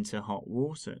gets him into hot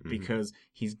water because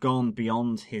he's gone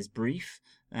beyond his brief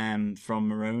from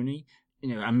Maroney.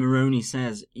 And Maroney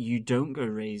says, you don't go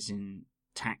raising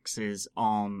taxes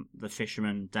on the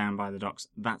fishermen down by the docks.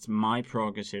 That's my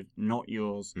prerogative, not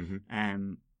yours.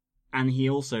 And he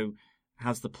also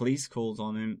has the police called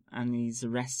on him and he's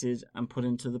arrested and put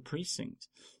into the precinct.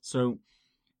 So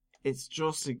it's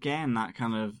just, again, that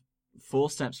kind of 4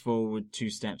 steps forward,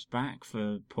 2 steps back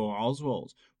for poor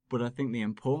Oswald. But I think the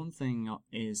important thing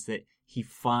is that he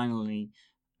finally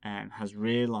has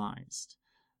realised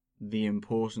the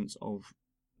importance of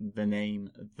the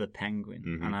name the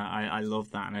Penguin, and I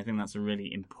love that, and I think that's a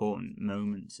really important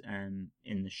moment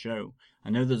in the show.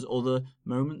 I know there's other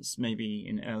moments maybe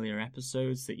in earlier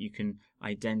episodes that you can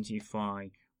identify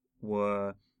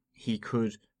where he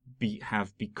could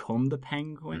have become the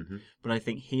Penguin, but I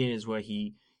think here is where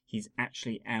he's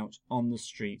actually out on the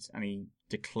streets and he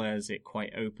declares it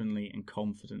quite openly and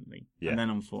confidently. Yeah. And then,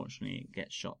 unfortunately, it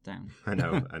gets shot down. I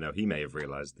know. He may have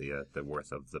realised the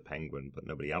worth of the Penguin, but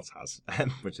nobody else has,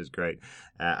 which is great.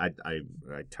 I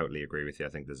totally agree with you. I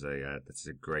think this is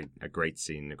a great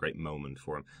scene, a great moment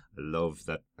for him. I love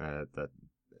that that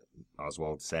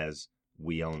Oswald says,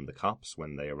 "We own the cops"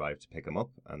 when they arrive to pick him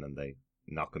up, and then they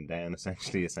knock him down.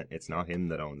 Essentially, it's not him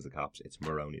that owns the cops; it's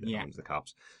Maroney that owns the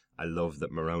cops. I love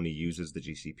that Maroney uses the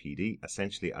GCPD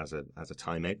essentially as a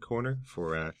timeout corner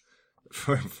for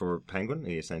Penguin.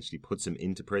 He essentially puts him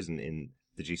into prison in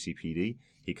the GCPD.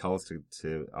 He calls to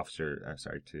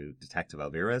Detective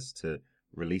Alvarez to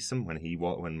release him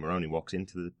when Maroney walks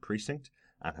into the precinct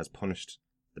and has punished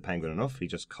the Penguin enough. He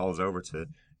just calls over to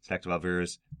Detective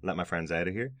Alvarez, "Let my friends out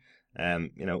of here."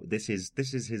 This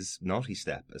is his naughty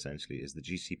step. Essentially, is the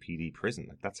GCPD prison.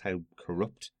 Like, that's how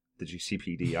corrupt the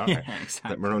GCPD are. Exactly.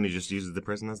 That Maroney just uses the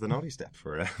prison as the naughty step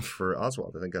for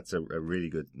Oswald. I think that's a really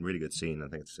good scene. I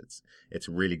think it's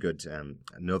really good.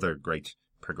 Another great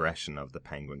progression of the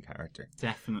Penguin character.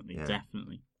 Definitely.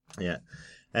 Yeah.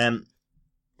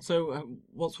 So,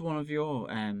 what's one of your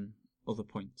other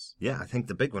points? Yeah, I think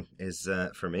the big one is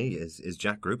for me is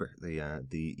Jack Gruber,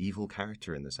 the evil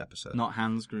character in this episode. Not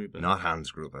Hans Gruber. Not Hans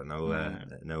Gruber.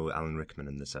 No Alan Rickman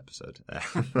in this episode.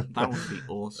 That would be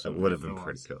awesome. It would have been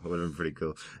pretty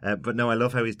cool. But no, I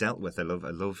love how he's dealt with. I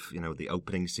love the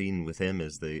opening scene with him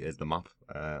is the mop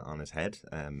on his head,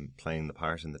 playing the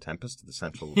part in The Tempest, the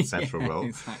central role.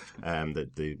 Exactly.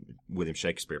 The William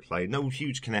Shakespeare play. No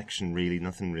huge connection really.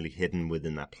 Nothing really hidden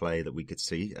within that play that we could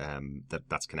see.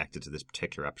 That's connected to this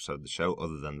particular episode of the show,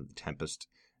 other than The Tempest.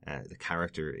 The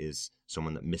character is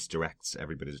someone that misdirects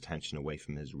everybody's attention away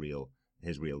from his real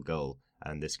goal.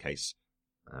 And in this case,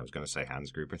 I was going to say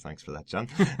Hans Gruber. Thanks for that, John.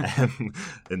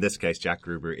 In this case, Jack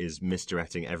Gruber is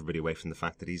misdirecting everybody away from the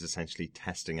fact that he's essentially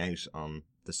testing out on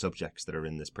the subjects that are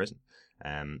in this prison.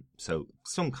 So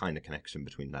some kind of connection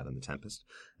between that and The Tempest.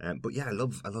 But yeah, I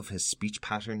love his speech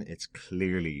pattern. It's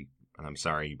clearly, and I'm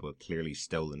sorry, but clearly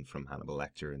stolen from Hannibal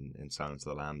Lecter in Silence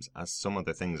of the Lambs, as some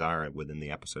other things are within the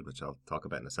episode, which I'll talk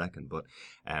about in a second. But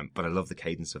I love the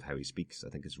cadence of how he speaks. I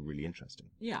think it's really interesting.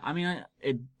 Yeah, I mean,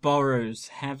 it borrows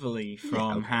heavily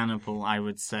from Hannibal, I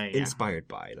would say. Inspired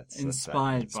by.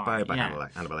 Inspired by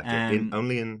Hannibal Lecter.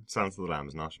 Only in Silence of the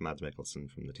Lambs, not Mads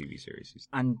Mikkelsen from the TV series.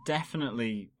 And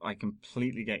definitely, I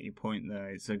completely get your point there.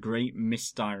 It's a great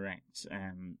misdirect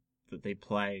that they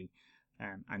play.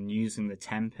 And using The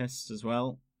Tempest as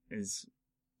well is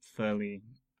fairly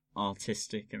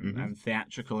artistic and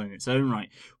theatrical in its own right.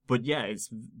 But yeah, it's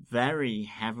very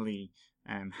heavily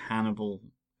Hannibal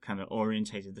kind of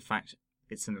orientated. The fact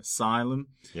it's an asylum,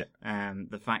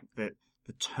 the fact that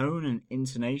the tone and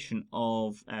intonation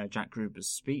of Jack Gruber's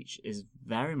speech is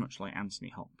very much like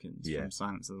Anthony Hopkins from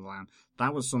Silence of the Lambs.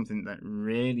 That was something that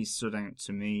really stood out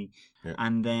to me. Yeah.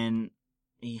 And then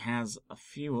he has a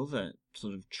few other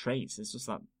sort of traits. It's just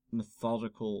that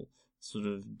methodical, sort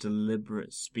of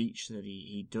deliberate speech that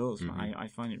he does. I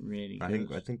find it really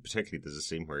good. I think particularly there's a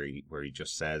scene where he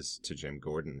just says to Jim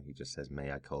Gordon, he just says,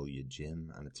 "May I call you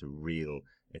Jim?" And it's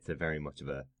a very much of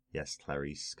a yes,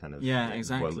 Clarice kind of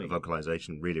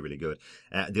vocalization. Really, really good.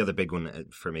 The other big one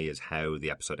for me is how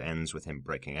the episode ends with him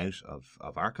breaking out of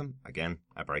Arkham. Again,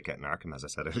 a breakout in Arkham, as I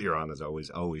said earlier on, is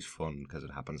always fun because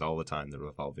it happens all the time, the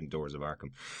revolving doors of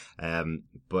Arkham.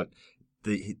 But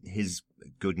his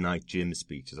good night Jim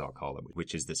speech, as I'll call it,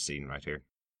 which is this scene right here.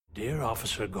 Dear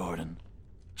Officer Gordon,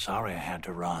 sorry I had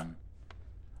to run.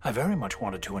 I very much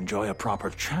wanted to enjoy a proper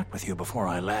chat with you before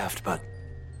I left, but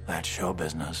that's show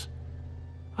business.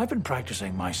 I've been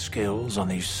practicing my skills on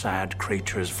these sad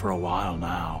creatures for a while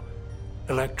now.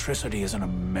 Electricity is an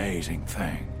amazing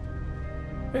thing.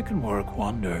 It can work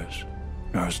wonders.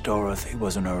 Nurse Dorothy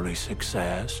was an early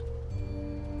success.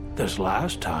 This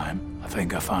last time, I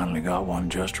think I finally got one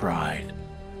just right.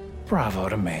 Bravo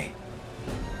to me.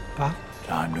 But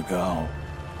time to go.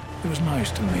 It was nice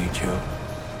to meet you,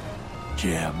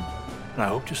 Jim, and I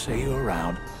hope to see you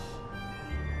around.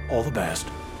 All the best,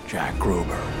 Jack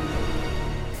Gruber.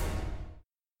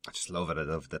 I just love it. I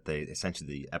love that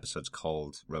the episode's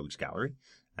called Rogue's Gallery.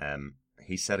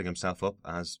 He's setting himself up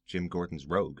as Jim Gordon's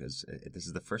rogue, as this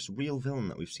is the first real villain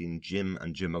that we've seen Jim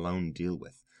and Jim alone deal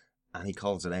with. And he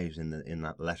calls it out in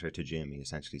that letter to Jim. He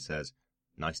essentially says,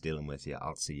 nice dealing with you.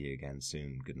 I'll see you again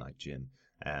soon. Good night, Jim.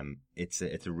 It's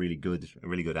a really good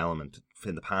element.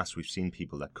 In the past, we've seen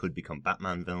people that could become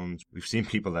Batman villains. We've seen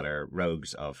people that are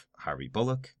rogues of Harvey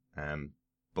Bullock.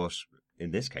 But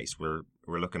in this case, we're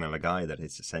looking at a guy that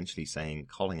is essentially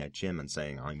calling out Jim and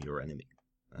saying, "I'm your enemy."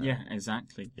 Yeah,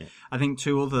 exactly. Yeah. I think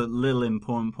two other little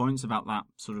important points about that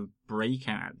sort of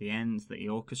breakout at the end that he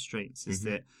orchestrates is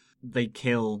that they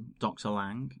kill Dr.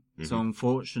 Lang. So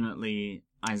unfortunately,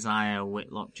 Isaiah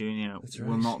Whitlock Jr.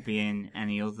 will not be in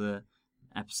any other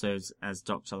episodes as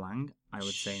Dr. Lang. I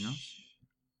would say not.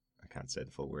 I can't say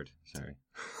the full word. Sorry.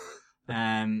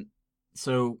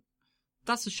 So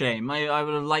that's a shame. I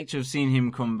would have liked to have seen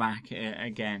him come back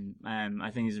again.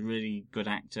 I think he's a really good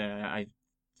actor. I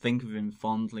think of him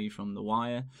fondly from The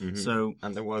Wire. So,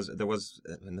 and there was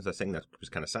another thing that was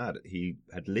kind of sad. He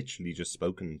had literally just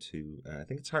spoken to, I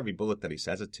think it's Harvey Bullock that he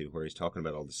says it to, where he's talking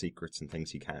about all the secrets and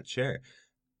things he can't share.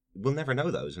 We'll never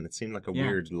know those, and it seemed like a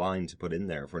weird line to put in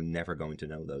there if we're never going to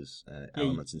know those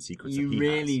elements and secrets. You that he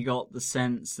really has. got the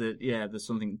sense that there's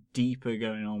something deeper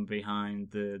going on behind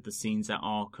the scenes at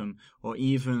Arkham, or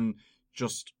even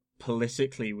just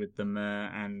politically with the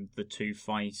mayor and the two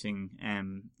fighting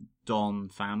Don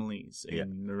families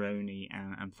in Maroni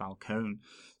and Falcone.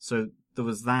 So there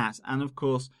was that, and of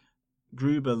course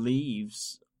Gruber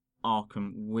leaves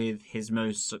Arkham with his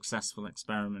most successful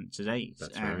experiment to date.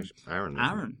 That's right.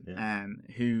 Aaron,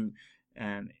 who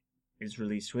is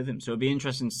released with him. So it'll be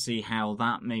interesting to see how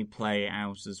that may play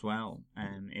out as well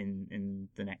in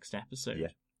the next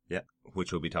episode. Yeah,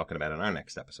 which we'll be talking about in our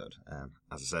next episode.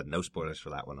 As I said, no spoilers for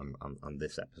that one on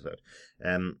this episode.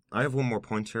 I have one more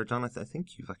point here, John. I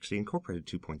think you've actually incorporated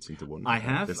 2 points into one. I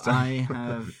have.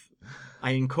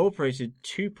 I incorporated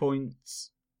 2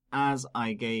 points as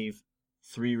I gave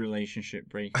 3 relationship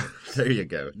breakups. There you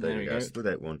go. There you go. Split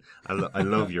out one. I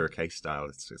love your case style.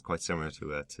 It's quite similar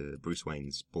to Bruce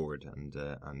Wayne's board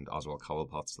and Oswald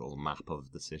Cobblepot's little map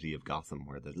of the city of Gotham,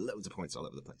 where there's loads of points all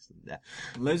over the place. Yeah,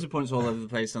 loads of points all over the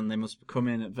place, and they must come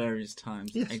in at various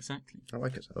times. Yes. Exactly. I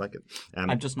like it.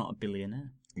 I'm just not a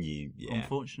billionaire. Yeah,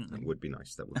 unfortunately. That would be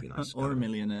nice. Or a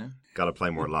millionaire. Got to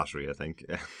play more lottery, I think.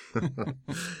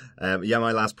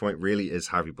 My last point really is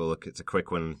Harvey Bullock. It's a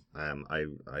quick one. I'm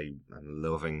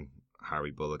loving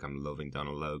Harvey Bullock. I'm loving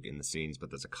Donald Logue in the scenes, but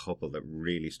there's a couple that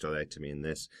really stood out to me in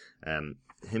this.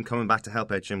 Him coming back to help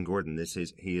out Jim Gordon.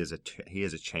 He is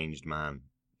a changed man.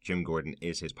 Jim Gordon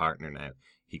is his partner now.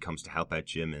 He comes to help out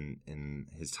Jim in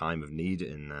his time of need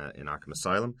in Arkham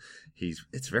Asylum.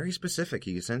 It's very specific.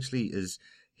 He essentially is.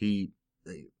 He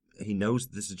knows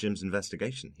this is Jim's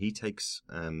investigation. He takes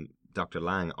Dr.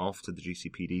 Lang off to the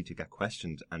GCPD to get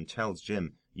questioned and tells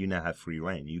Jim, "You now have free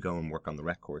reign. You go and work on the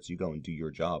records. You go and do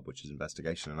your job, which is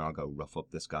investigation, and I'll go rough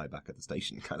up this guy back at the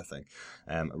station," kind of thing.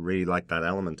 I really like that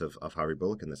element of Harvey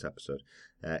Bullock in this episode.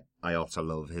 I also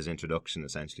love his introduction,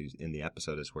 essentially, in the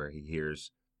episode, is where he hears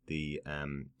the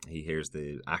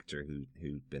actor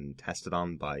who'd been tested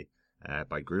on by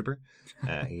Gruber.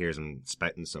 He hears him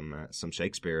spouting some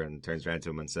Shakespeare and turns around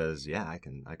to him and says, "Yeah, I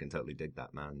can totally dig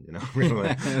that, man." You know,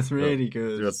 it's really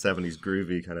good. Real 70s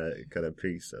groovy kind of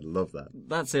piece. I love that.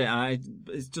 That's it.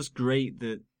 It's just great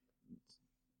that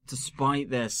despite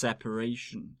their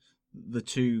separation, the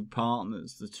two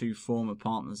former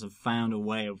partners, have found a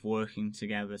way of working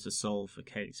together to solve the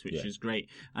case, which is great.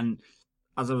 And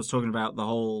as I was talking about the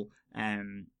whole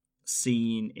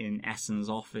scene in Essen's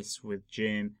office with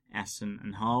Jim, Essen,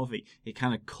 and Harvey, it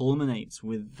kind of culminates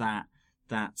with that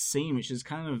scene, which is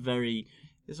kind of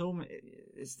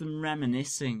it's them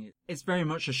reminiscing. It's very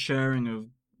much a sharing of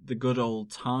the good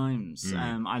old times.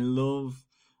 I love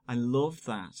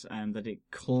that, that it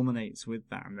culminates with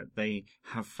that, and that they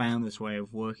have found this way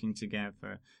of working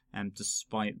together,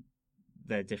 despite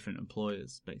their different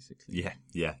employers, basically.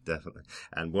 Yeah, definitely.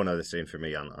 And one other scene for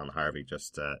me on Harvey,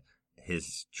 just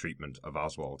his treatment of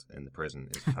Oswald in the prison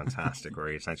is fantastic, where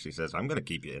he essentially says, "I'm going to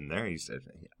keep you in there." He said,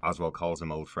 Oswald calls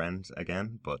him old friend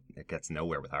again, but it gets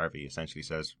nowhere with Harvey. He essentially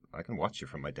says, "I can watch you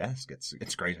from my desk.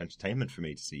 It's great entertainment for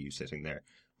me to see you sitting there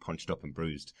punched up and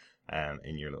bruised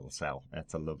in your little cell."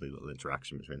 It's a lovely little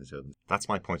interaction between the two of them. That's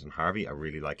my point on Harvey. I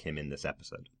really like him in this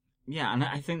episode. Yeah, and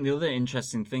I think the other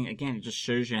interesting thing, again, it just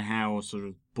shows you how sort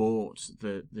of bought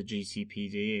the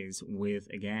GCPD is with,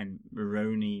 again,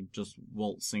 Maroni just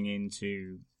waltzing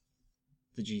into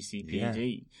the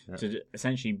GCPD to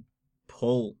essentially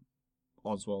pull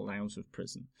Oswald out of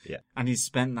prison. Yeah. And he's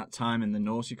spent that time in the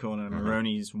naughty corner, and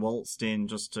Maroni's waltzed in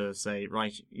just to say,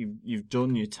 "Right, you've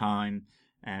done your time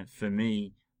for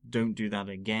me. Don't do that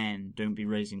again. Don't be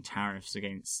raising tariffs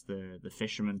against the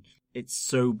fishermen." It's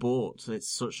so bought. It's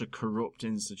such a corrupt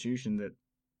institution that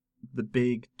the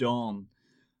big Don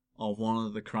of one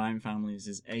of the crime families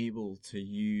is able to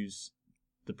use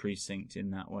the precinct in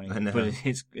that way. I know. But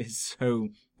it's so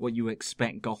what you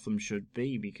expect Gotham should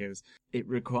be, because it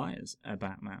requires a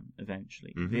Batman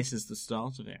eventually. Mm-hmm. This is the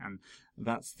start of it, and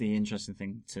that's the interesting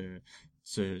thing to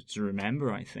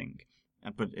remember, I think.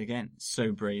 But again,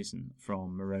 so brazen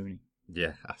from Maroni.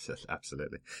 Yeah,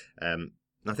 absolutely.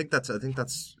 I think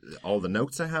that's all the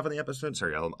notes I have on the episode.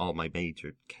 Sorry, all my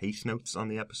major case notes on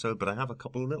the episode. But I have a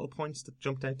couple of little points that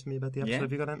jumped out to me about the episode. Yeah.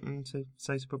 Have you got anything to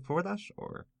say before that,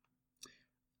 or?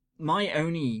 My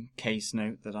only case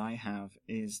note that I have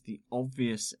is the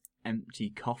obvious empty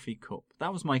coffee cup.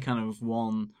 That was my kind of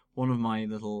one of my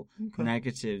little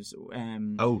negatives.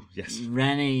 Oh, yes.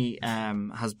 Rennie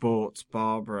has bought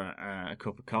Barbara a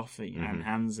cup of coffee and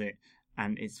hands it,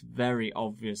 and it's very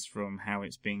obvious from how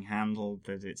it's being handled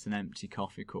that it's an empty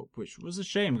coffee cup, which was a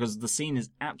shame because the scene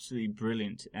is absolutely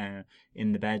brilliant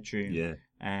in the bedroom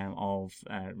of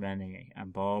Rennie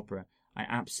and Barbara. I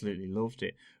absolutely loved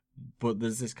it. But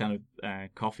there's this kind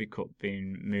of coffee cup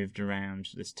being moved around,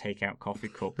 this takeout coffee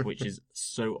cup, which is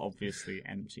so obviously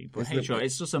empty. But hey, sure,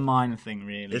 it's just a minor thing,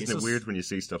 really. Isn't it weird when you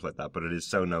see stuff like that? But it is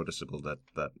so noticeable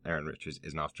that Aaron Richards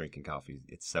is not drinking coffee.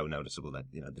 It's so noticeable that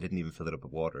they didn't even fill it up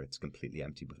with water. It's completely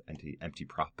empty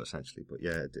prop essentially. But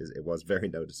yeah, it was very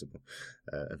noticeable.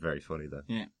 Very funny though.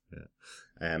 Yeah.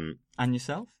 And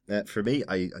yourself? For me,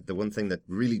 the one thing that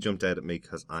really jumped out at me,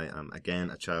 because I am again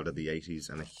a child of the 80s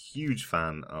and a huge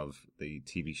fan of the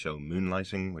TV show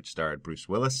Moonlighting, which starred Bruce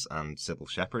Willis and Sybil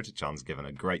Shepherd. John's given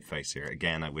a great face here.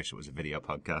 Again, I wish it was a video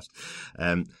podcast.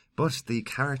 But the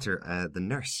character, the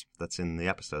nurse that's in the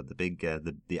episode,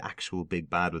 the actual big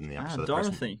bad within the episode,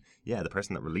 Dorothy. The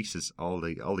person that releases all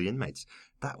the inmates,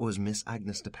 that was Miss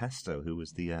Agnes DePesto, who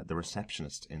was the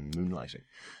receptionist in Moonlighting.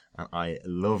 And I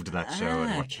loved that show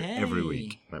and watched it every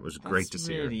week. That was great to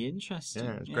see her. That's really interesting.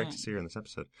 Yeah, it was great to see her in this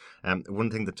episode. One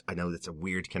thing that I know that's a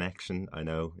weird connection. I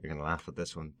know you're going to laugh at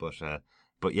this one,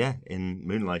 but yeah, in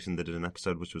Moonlighting they did an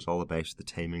episode which was all about the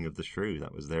taming of the shrew.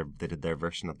 They did their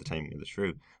version of the taming of the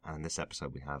shrew, and in this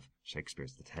episode we have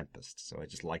Shakespeare's The Tempest. So I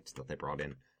just liked that they brought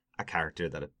in a character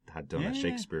that had done a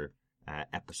Shakespeare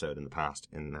episode in the past,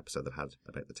 in an episode that had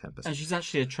about the Tempest. And she's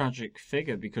actually a tragic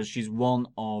figure because she's one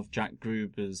of Jack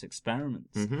Gruber's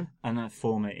experiments and a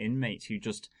former inmate who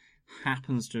just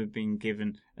happens to have been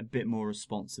given a bit more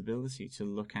responsibility to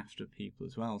look after people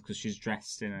as well, because she's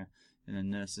dressed in a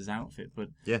nurse's outfit, but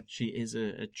she is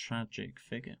a tragic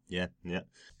figure. Yeah.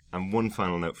 And one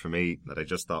final note for me that I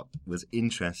just thought was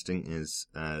interesting is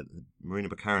Marina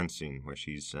Baccarin scene where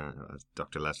she's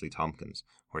Dr. Leslie Tompkins,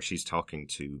 where she's talking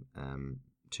to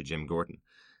Jim Gordon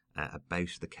about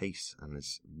the case and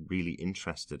is really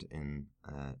interested in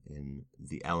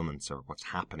the elements or what's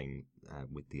happening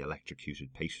with the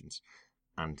electrocuted patients,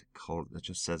 and it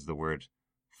just says the word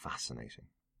fascinating.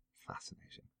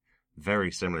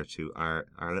 Very similar to our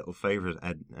little favourite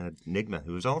Enigma,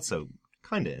 who is also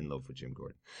kind of in love with Jim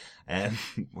Gordon,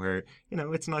 where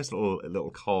it's a nice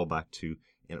little callback to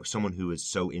someone who is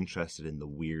so interested in the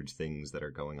weird things that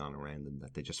are going on around them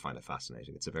that they just find it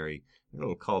fascinating. It's a very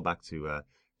little callback to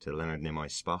Leonard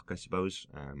Nimoy's Spock, I suppose,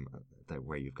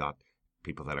 where you've got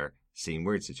people that are seeing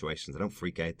weird situations. They don't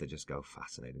freak out; they just go,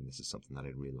 fascinating. This is something that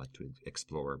I'd really like to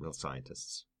explore. Real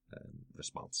scientists.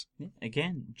 Response. Yeah.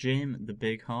 Again, Jim, the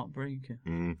big heartbreaker.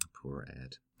 Poor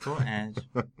Ed.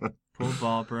 Poor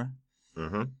Barbara.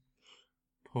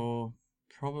 Mm-hmm.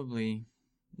 Probably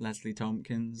Leslie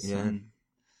Tompkins. Yeah.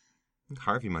 And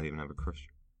Harvey might even have a crush.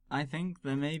 I think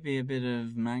there may be a bit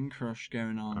of man crush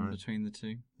going on between the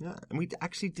two. Yeah, and we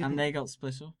actually didn't. And they got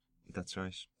split up. That's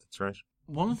right.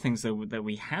 One of the things that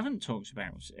we haven't talked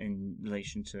about in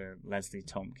relation to Leslie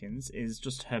Tompkins is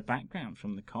just her background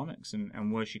from the comics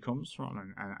and where she comes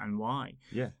from and why.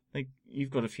 Yeah. Like, you've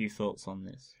got a few thoughts on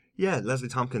this. Yeah, Leslie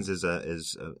Tompkins is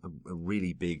a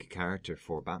really big character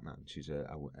for Batman. She's a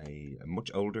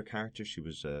much older character. She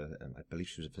was I believe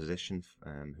she was a physician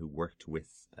who worked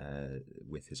with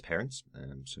his parents.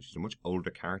 So she's a much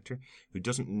older character who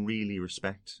doesn't really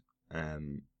respect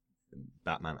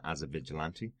Batman as a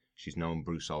vigilante. She's known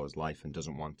Bruce all his life and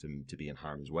doesn't want him to be in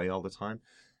harm's way all the time.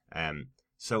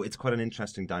 So it's quite an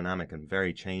interesting dynamic and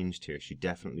very changed here. She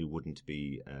definitely wouldn't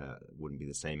be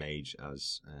the same age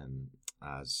as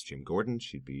Jim Gordon.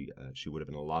 she would have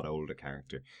been a lot older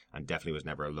character, and definitely was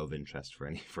never a love interest for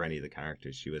any of the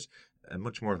characters. She was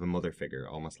much more of a mother figure,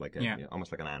 almost like an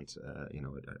aunt,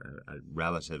 a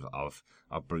relative of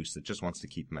Bruce that just wants to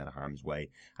keep him out of harm's way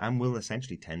and will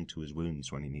essentially tend to his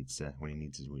wounds when he needs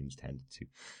his wounds tended to.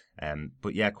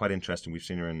 But yeah, quite interesting. We've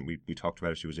seen her and we talked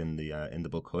about it. She was in the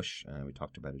book Hush. We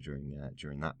talked about it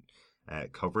during that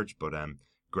coverage, but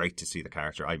great to see the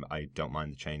character. I don't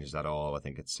mind the changes at all. I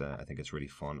think it's really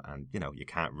fun, and you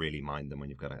can't really mind them when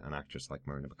you've got an actress like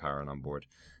Marina Baccarin on board.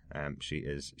 She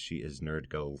is nerd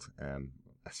gold.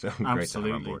 So absolutely. Great to have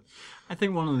her on board. I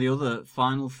think one of the other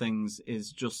final things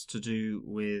is just to do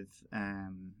with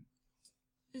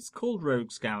it's called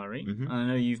Rogues Gallery. Mm-hmm. I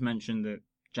know you've mentioned that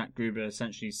Jack Gruber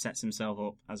essentially sets himself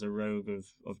up as a rogue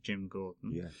of Jim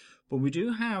Gordon. Yeah. But we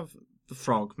do have the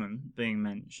Frogman being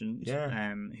mentioned,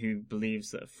 Yeah. who believes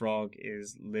that a frog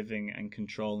is living and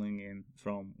controlling him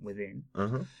from within.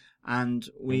 Uh-huh. And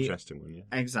Interesting one, yeah.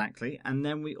 Exactly. And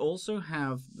then we also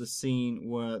have the scene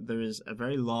where there is a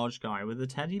very large guy with a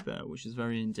teddy bear, which is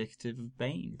very indicative of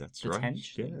Bane. That's right.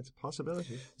 Potentially. Yeah, it's a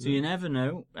possibility. So you never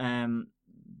know.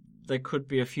 There could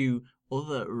be a few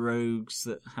other rogues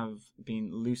that have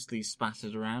been loosely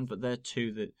spattered around, but they're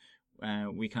two that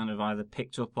we kind of either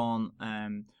picked up on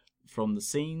from the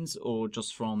scenes or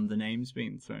just from the names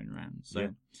being thrown around.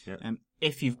 So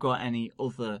if you've got any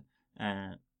other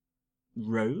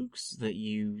rogues that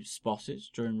you spotted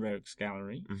during Rogues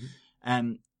Gallery,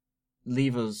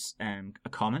 leave us a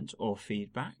comment or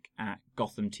feedback at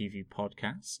Gotham TV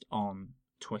Podcast on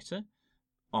Twitter,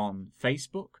 on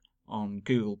Facebook, on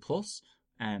Google+.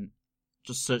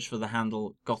 Just search for the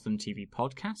handle Gotham TV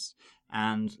Podcast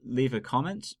and leave a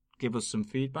comment. Give us some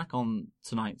feedback on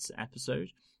tonight's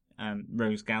episode,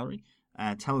 Rogues Gallery.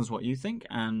 Tell us what you think,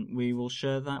 and we will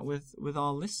share that with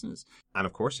our listeners. And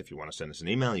of course, if you want to send us an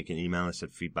email, you can email us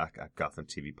at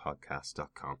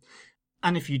feedback@gothamtvpodcast.com.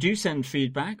 And if you do send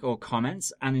feedback or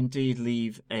comments, and indeed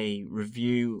leave a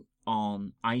review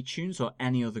on iTunes or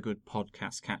any other good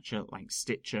podcast catcher like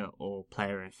Stitcher or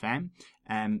Player FM,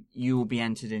 you will be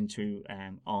entered into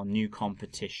our new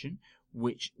competition,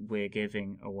 which we're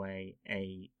giving away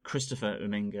a Christopher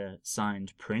Uminga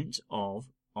signed print of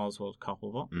Oswald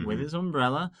Cobblepot with his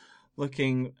umbrella,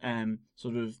 looking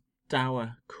sort of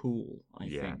dour cool, I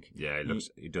think. Yeah,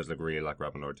 he does look really like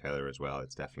Robin Lord Taylor as well.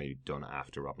 It's definitely done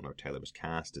after Robin Lord Taylor was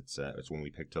cast. It's one we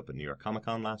picked up at New York Comic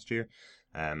Con last year.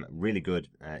 Really good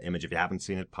image. If you haven't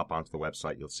seen it, pop onto the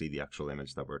website. You'll see the actual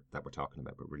image that we're talking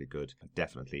about. But really good.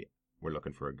 Definitely, we're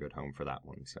looking for a good home for that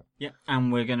one. So yeah,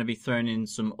 and we're going to be throwing in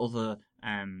some other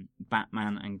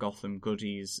Batman and Gotham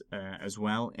goodies as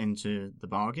well into the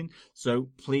bargain. So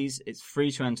please, it's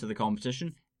free to enter the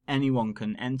competition. Anyone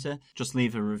can enter. Just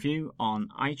leave a review on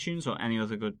iTunes or any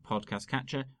other good podcast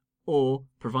catcher, or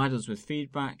provide us with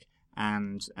feedback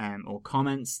and or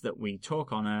comments that we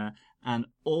talk on air, and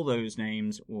all those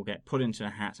names will get put into a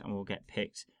hat and will get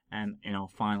picked in our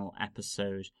final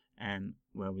episode,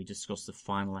 where we discuss the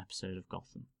final episode of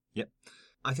Gotham. Yep.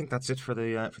 I think that's it for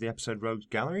the episode Rogues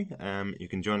Gallery. You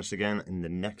can join us again in the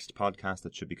next podcast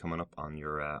that should be coming up on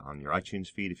your iTunes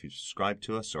feed if you've subscribed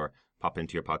to us, or pop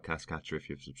into your podcast catcher if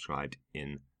you've subscribed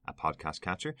in a podcast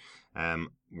catcher.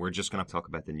 We're just going to talk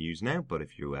about the news now, but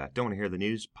if you don't want to hear the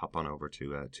news, pop on over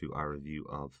to our review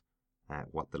of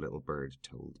What the Little Bird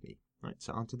Told Me. Right,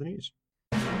 so on to the news.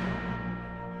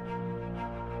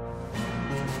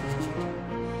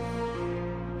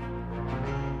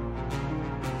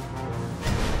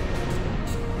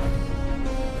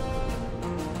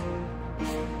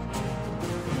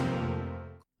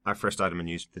 Our first item of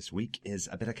news this week is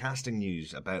a bit of casting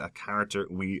news about a character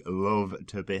we love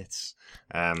to bits.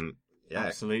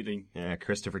 Absolutely. Yeah,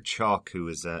 Christopher Chalk, who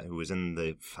was in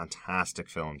the fantastic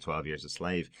film 12 Years a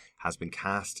Slave, has been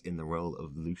cast in the role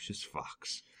of Lucius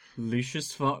Fox.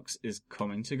 Lucius Fox is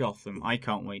coming to Gotham. I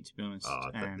can't wait, to be honest.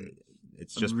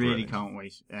 It's just I really brilliant. can't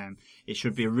wait. It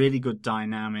should be a really good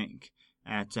dynamic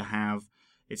to have.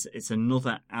 It's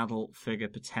another adult figure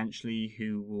potentially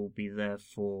who will be there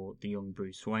for the young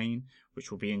Bruce Wayne, which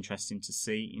will be interesting to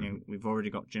see. You know, we've already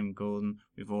got Jim Gordon,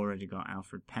 we've already got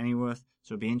Alfred Pennyworth,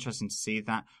 so it'll be interesting to see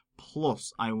that.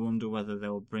 Plus, I wonder whether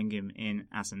they'll bring him in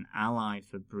as an ally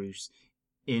for Bruce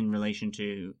in relation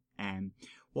to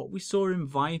what we saw in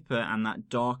Viper and that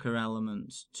darker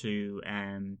element to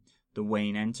the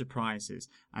Wayne Enterprises,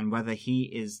 and whether he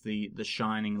is the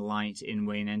shining light in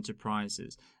Wayne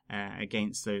Enterprises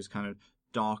against those kind of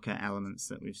darker elements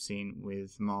that we've seen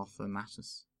with Martha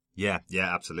Mattis. Yeah,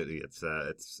 absolutely.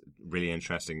 It's really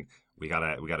interesting. We got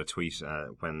a tweet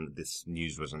when this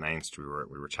news was announced. We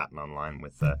were chatting online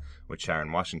with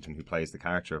Sharon Washington, who plays the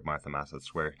character of Martha Mattis,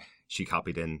 where she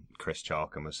copied in Chris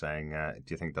Chalk and was saying,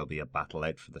 "Do you think there'll be a battle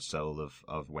out for the soul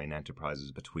of Wayne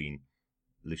Enterprises between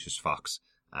Lucius Fox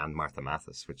and Martha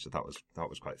Mathis, which I thought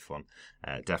was quite fun.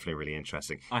 Definitely really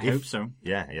interesting. I hope so.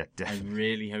 Yeah, definitely. I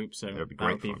really hope so. That would be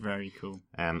great. That would be very cool.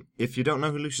 If you don't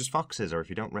know who Lucius Fox is, or if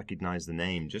you don't recognise the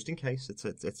name, just in case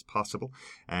it's possible,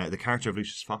 the character of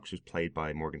Lucius Fox was played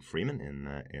by Morgan Freeman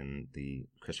in the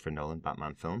Christopher Nolan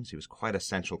Batman films. He was quite a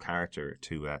central character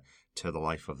to the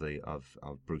life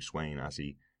of Bruce Wayne as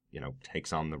he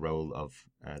takes on the role of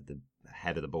the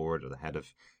head of the board, or the head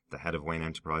of Wayne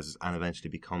Enterprises, and eventually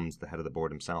becomes the head of the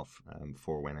board himself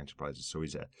for Wayne Enterprises. So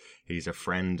he's a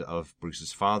friend of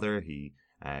Bruce's father. He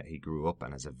grew up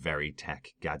and is a very tech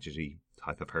gadgety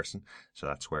type of person. So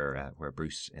that's where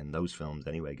Bruce in those films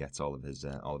anyway gets all of his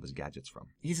gadgets from.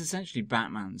 He's essentially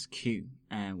Batman's Q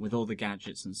with all the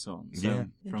gadgets and so on. So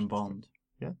from Bond.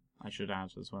 Yeah, I should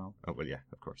add as well. Oh well, yeah,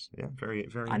 of course. Yeah, very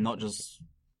very. I'm not just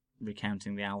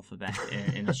recounting the alphabet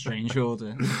in a strange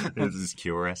order. This is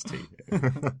QRST.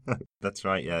 That's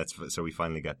right, yeah. So we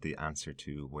finally get the answer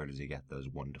to where does he get those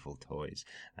wonderful toys.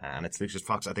 And it's Lucius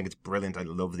Fox. I think it's brilliant. I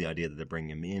love the idea that they're bringing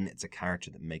him in. It's a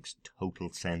character that makes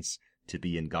total sense to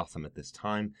be in Gotham at this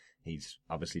time. He's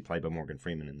obviously played by Morgan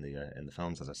Freeman in the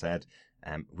films, as I said,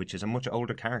 which is a much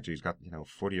older character. He's got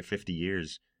 40 or 50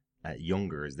 years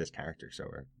younger as this character, so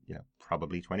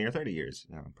probably 20 or 30 years.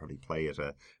 Probably play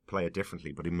it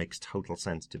differently, but it makes total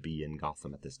sense to be in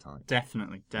Gotham at this time.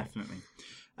 Definitely.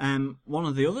 One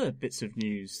of the other bits of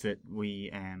news that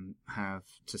we have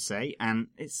to say, and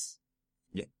it's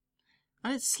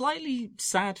slightly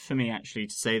sad for me actually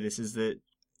to say this, is that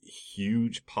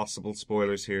huge possible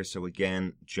spoilers here. So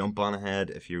again, jump on ahead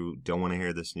if you don't want to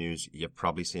hear this news. You've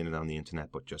probably seen it on the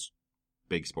internet, but just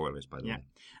big spoilers, by the way.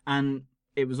 And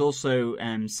it was also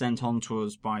sent on to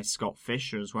us by Scott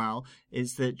Fisher as well,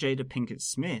 is that Jada Pinkett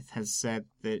Smith has said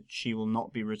that she will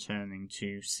not be returning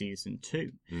to season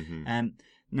 2. Mm-hmm.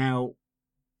 Now,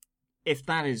 if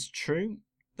that is true,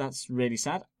 that's really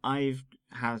sad. I've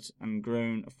had and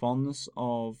grown a fondness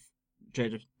of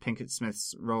Jada Pinkett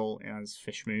Smith's role as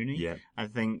Fish Mooney. Yeah. I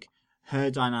think her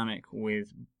dynamic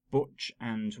with Butch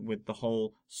and with the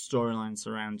whole storyline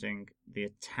surrounding the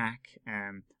attack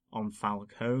on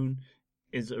Falcone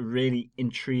is a really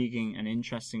intriguing and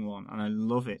interesting one, and I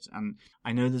love it. And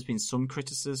I know there's been some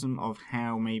criticism of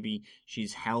how maybe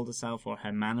she's held herself or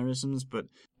her mannerisms, but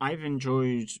I've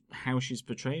enjoyed how she's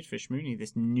portrayed Fish Mooney,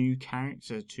 this new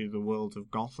character to the world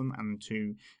of Gotham and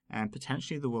to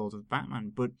potentially the world of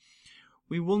Batman. But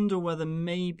we wonder whether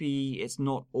maybe it's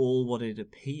not all what it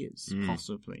appears,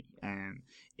 possibly,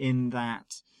 in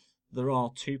that there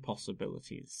are two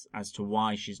possibilities as to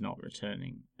why she's not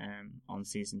returning on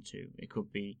season 2. It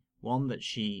could be one that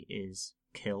she is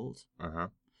killed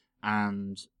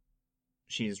and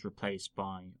she is replaced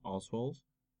by Oswald,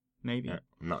 maybe.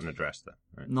 Not an address, though.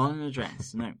 Right? Not an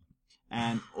address, no.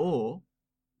 Or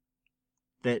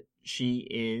that she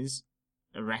is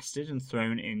arrested and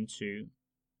thrown into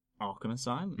Arkham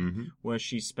Asylum, where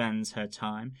she spends her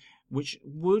time, which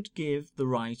would give the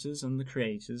writers and the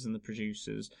creators and the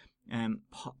producers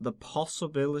the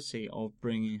possibility of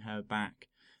bringing her back,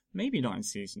 maybe not in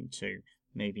season 2,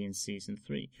 maybe in season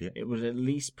 3. Yeah. It would at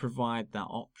least provide that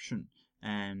option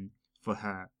for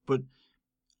her. But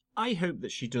I hope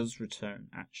that she does return,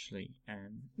 actually.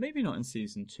 Maybe not in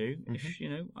season 2.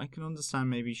 If, I can understand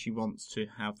maybe she wants to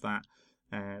have that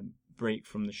break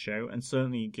from the show. And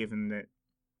certainly given that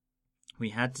we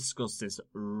had discussed this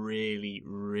really,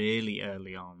 really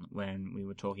early on when we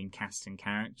were talking casting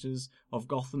characters of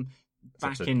Gotham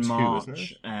back in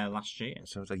March last year.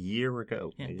 So it's a year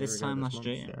ago. Yeah, this time last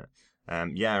year.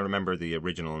 Yeah, I remember the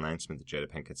original announcement that Jada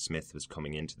Pinkett Smith was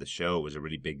coming into the show. It was a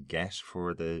really big get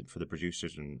for the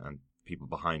producers and people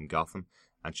behind Gotham.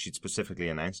 And she'd specifically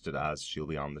announced it as she'll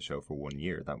be on the show for 1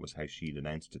 year. That was how she'd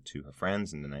announced it to her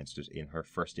friends and announced it in her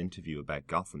first interview about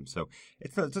Gotham. So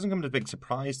it doesn't come as a big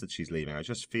surprise that she's leaving. I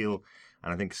just feel,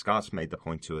 and I think Scott made the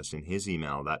point to us in his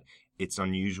email, that it's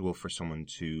unusual for someone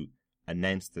to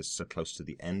announce this so close to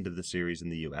the end of the series in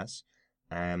the US,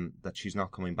 that she's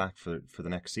not coming back for the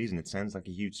next season. It sounds like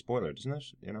a huge spoiler, doesn't it?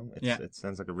 It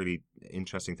sounds like a really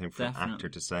interesting thing for an actor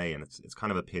to say, and it's kind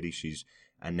of a pity she's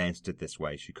announced it this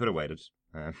way. She could have waited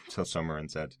till summer and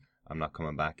said, I'm not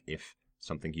coming back if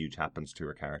something huge happens to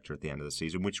her character at the end of the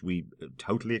season, which we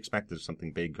totally expect there's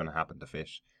something big going to happen to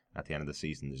Fish at the end of the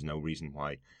season. There's no reason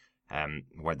why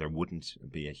there wouldn't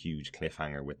be a huge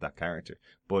cliffhanger with that character.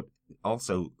 But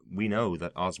also, we know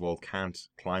that Oswald can't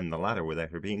climb the ladder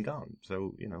without her being gone.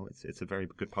 So, it's a very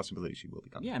good possibility she will be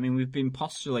gone. Yeah, I mean, we've been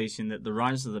postulating that the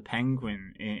rise of the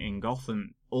Penguin in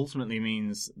Gotham ultimately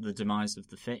means the demise of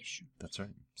the Fish. That's right.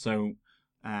 So,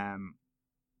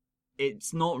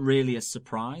 it's not really a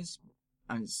surprise.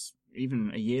 And it's, even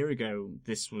a year ago,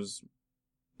 this was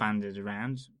banded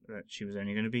around that she was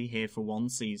only going to be here for one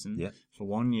season, for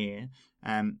 1 year.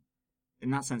 In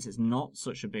that sense, it's not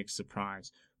such a big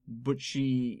surprise, but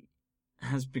she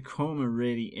has become a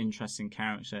really interesting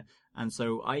character, and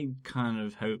so I kind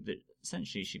of hope that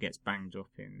essentially she gets banged up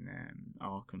in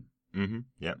Arkham. Mm-hmm.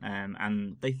 Yeah.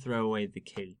 And they throw away the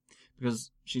key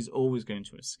because she's always going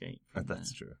to escape.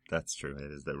 That's true. That's true.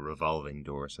 It is the revolving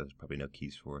door, so there's probably no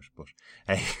keys for it. But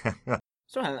hey,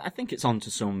 so I think it's on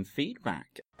to some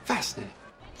feedback. Fascinating.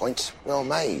 Point well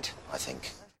made, I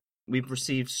think. We've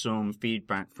received some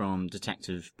feedback from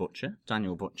Detective Butcher,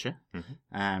 Daniel Butcher,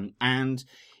 and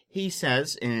he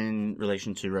says in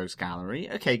relation to Rogues Gallery,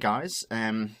 okay, guys,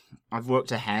 I've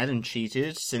worked ahead and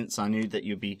cheated since I knew that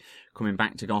you'd be coming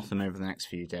back to Gotham over the next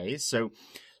few days. So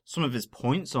some of his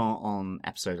points on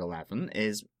episode 11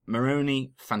 is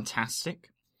Maroni, fantastic.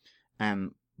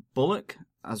 Bullock,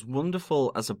 as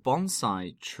wonderful as a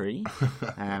bonsai tree.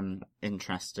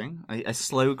 Interesting. A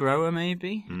slow grower,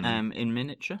 maybe, in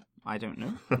miniature. I don't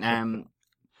know.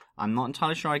 I'm not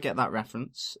entirely sure I get that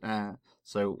reference.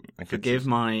 So forgive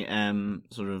my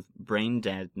sort of brain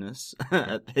deadness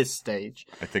at this stage.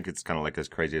 I think it's kind of like as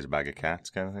crazy as a bag of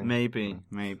cats kind of thing.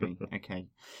 Maybe. Okay.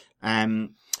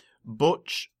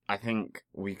 Butch, I think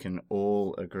we can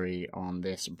all agree on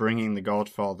this. Bringing the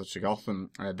Godfather to Gotham.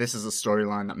 This is a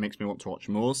storyline that makes me want to watch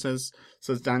more, says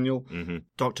Daniel. Mm-hmm.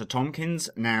 Dr. Tompkins,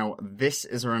 now this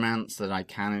is a romance that I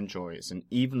can enjoy. It's an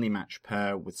evenly matched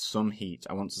pair with some heat.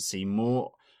 I want to see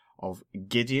more of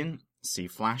Gideon, see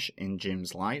Flash in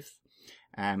Jim's life.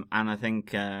 And I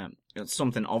think it's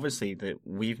something, obviously, that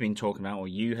we've been talking about, or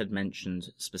you had mentioned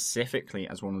specifically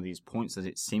as one of these points, that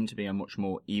it seemed to be a much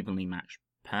more evenly matched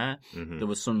pair. Mm-hmm. There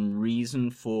was some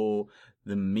reason for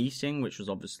the meeting, which was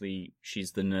obviously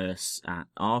she's the nurse at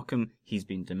Arkham. He's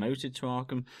been demoted to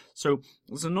Arkham. So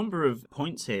there's a number of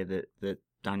points here that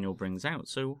Daniel brings out.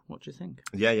 So what do you think?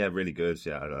 Yeah, really good.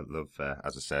 Yeah, I love,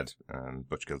 as I said,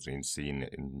 Butch Gilzean's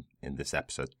scene in this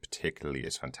episode particularly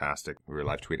is fantastic. We were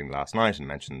live tweeting last night and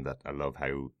mentioned that I love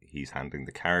how he's handling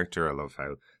the character. I love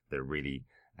how they're really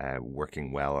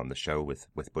working well on the show with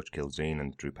Butch Gilzean,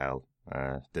 and Drew Pell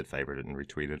did favourite it and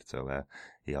retweeted, so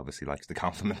he obviously likes the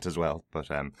compliment as well. But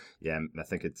yeah, I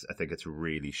think it's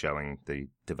really showing the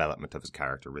development of his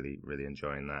character. Really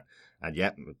enjoying that. And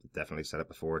yeah, definitely said it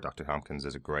before, Dr. Tompkins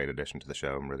is a great addition to the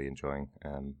show. I'm really enjoying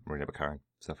Marina Baccarin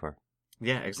so far.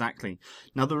 Yeah, exactly.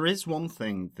 Now there is one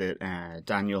thing that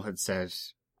Daniel had said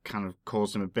kind of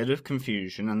caused him a bit of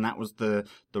confusion, and that was the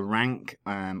rank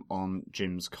on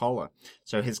Jim's collar.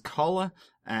 So his collar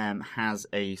has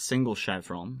a single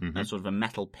chevron, a sort of a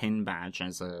metal pin badge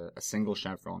as a single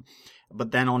chevron.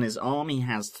 But then on his arm he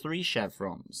has 3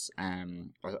 chevrons, a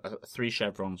 3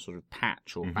 chevron sort of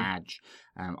patch or badge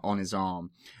on his arm.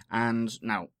 And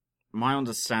now, my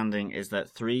understanding is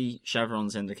that 3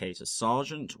 chevrons indicate a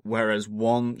sergeant, whereas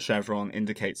 1 chevron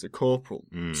indicates a corporal.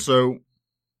 So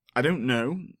I don't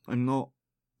know. I'm not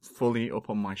fully up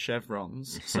on my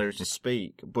chevrons, so to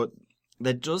speak, but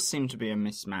there does seem to be a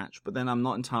mismatch. But then I'm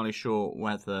not entirely sure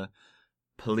whether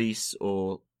police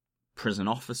or prison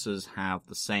officers have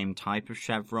the same type of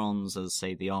chevrons as,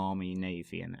 say, the Army,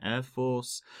 Navy, and Air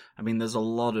Force. I mean, there's a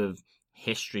lot of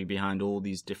history behind all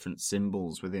these different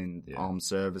symbols within armed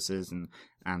services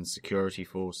and security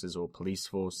forces or police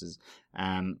forces.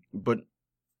 But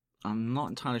I'm not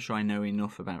entirely sure I know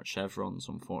enough about chevrons,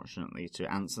 unfortunately,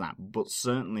 to answer that. But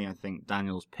certainly I think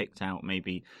Daniel's picked out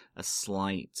maybe a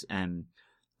slight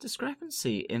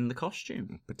discrepancy in the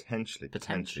costume. Potentially.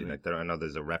 Like I know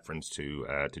there's a reference to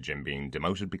Jim being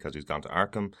demoted because he's gone to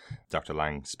Arkham. Dr.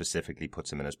 Lang specifically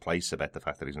puts him in his place about the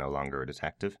fact that he's no longer a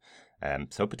detective.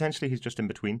 So potentially he's just in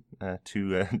between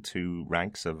two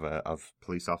ranks of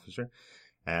police officer.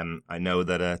 I know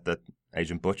that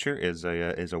Agent Butcher is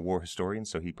a war historian,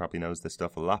 so he probably knows this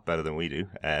stuff a lot better than we do.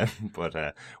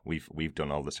 But we've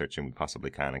done all the searching we possibly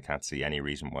can and can't see any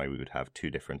reason why we would have 2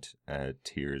 different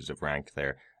tiers of rank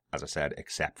there. As I said,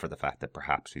 except for the fact that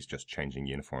perhaps he's just changing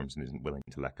uniforms and isn't willing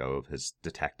to let go of his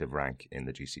detective rank in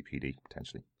the GCPD,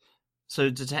 potentially. So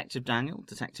Detective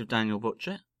Daniel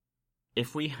Butcher,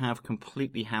 if we have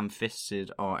completely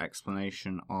ham-fisted our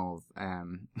explanation of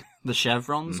the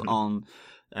chevrons on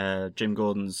Jim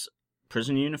Gordon's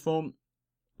prison uniform,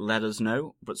 let us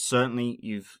know. But certainly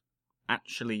you've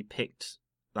actually picked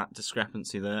that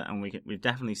discrepancy there, and we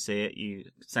definitely see it. You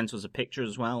sent us a picture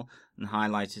as well and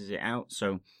highlighted it out,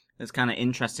 so it's kind of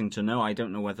interesting to know. I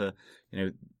don't know whether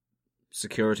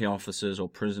security officers or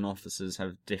prison officers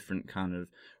have different kind of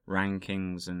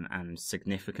rankings and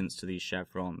significance to these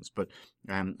chevrons, but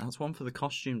that's one for the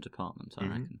costume department, I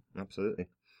reckon. Absolutely.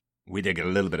 We did get a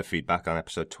little bit of feedback on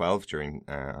episode 12 during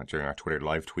our Twitter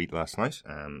live tweet last night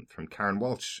from Karen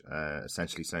Walsh,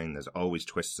 essentially saying there's always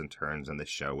twists and turns on this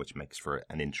show, which makes for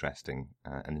an interesting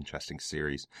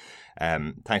series.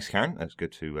 Thanks, Karen. It's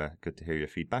good to hear your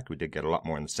feedback. We did get a lot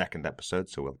more in the second episode,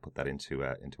 so we'll put that into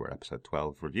our episode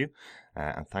 12 review.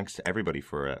 And thanks to everybody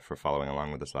for following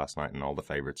along with us last night, and all the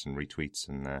favourites and retweets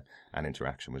and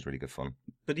interaction was really good fun.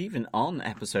 But even on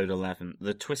episode 11,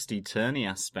 the twisty-turny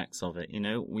aspects of it,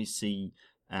 we see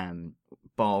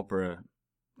Barbara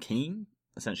Keane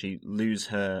essentially lose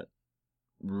her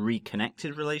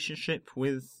reconnected relationship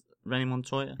with Renee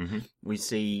Montoya. Mm-hmm. We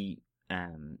see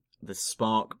the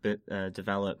spark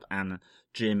develop, and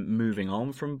Jim moving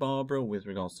on from Barbara with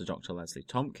regards to Dr. Leslie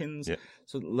Tompkins. Yeah.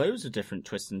 So loads of different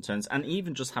twists and turns, and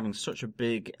even just having such a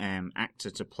big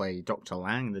actor to play Dr.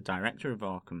 Lang, the director of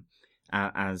Arkham,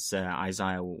 as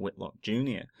Isaiah Whitlock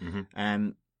Jr. Mm-hmm.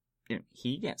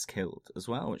 He gets killed as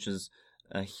well, which is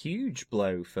a huge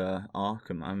blow for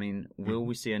Arkham. I mean, will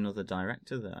we see another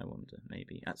director there, I wonder,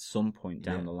 maybe, at some point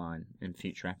down the line in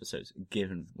future episodes,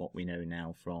 given what we know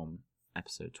now from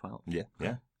episode 12? Yeah.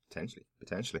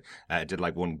 Potentially. I did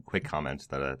like one quick comment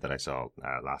that I saw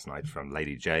last night from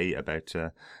Lady J about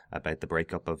the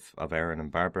breakup of Erin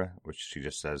and Barbara, which she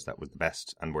just says that was the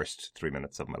best and worst 3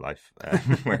 minutes of my life,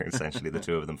 where essentially the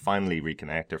two of them finally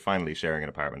reconnect, they're finally sharing an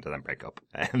apartment and then break up.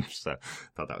 So I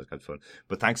thought that was good fun.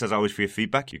 But thanks as always for your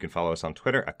feedback. You can follow us on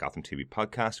Twitter at Gotham TV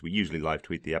Podcast. We usually live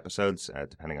tweet the episodes,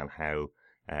 depending on how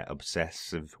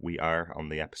obsessive we are on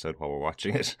the episode while we're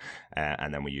watching it,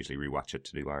 and then we usually rewatch it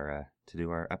to do our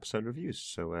episode reviews.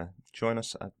 So join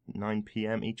us at 9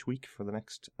 p.m. each week for the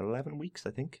next 11 weeks,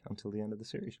 I think, until the end of the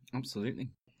series. Absolutely.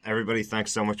 Everybody,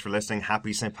 thanks so much for listening.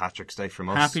 Happy St. Patrick's Day from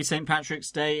us. Happy St.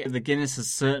 Patrick's Day. The Guinness has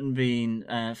certainly been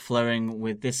flowing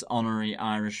with this honorary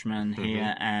Irishman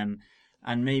here.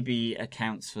 And maybe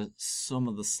accounts for some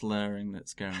of the slurring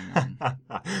that's going on.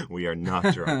 We are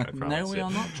not drunk, I promise. No, we are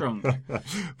not drunk.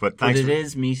 But it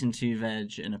is meat and 2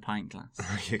 veg in a pint glass.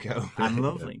 There you go. And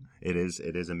lovely. It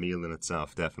is a meal in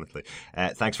itself, definitely.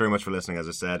 Thanks very much for listening. As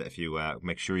I said, if you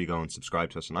make sure you go and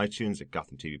subscribe to us on iTunes at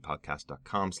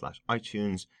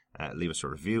gothamtvpodcast.com/iTunes. Leave us a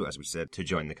review, as we said, to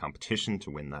join the competition, to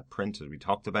win that print, as we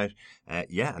talked about.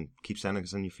 And keep sending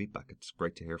us any feedback. It's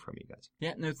great to hear from you guys.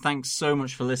 Yeah, no, thanks so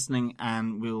much for listening,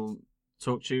 and we'll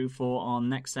talk to you for our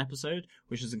next episode,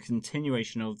 which is a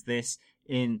continuation of this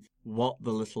in What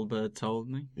the Little Bird Told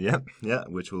Me. Yeah,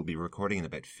 which we'll be recording in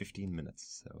about 15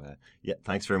 minutes. So,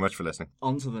 thanks very much for listening.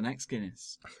 On to the next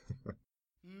Guinness.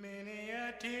 Many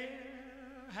a tear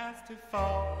has to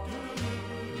fall,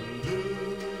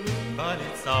 but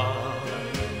it's all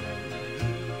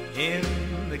in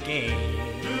the game.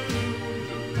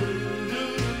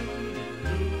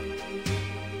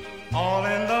 All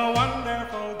in the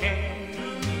wonderful game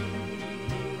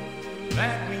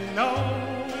that we know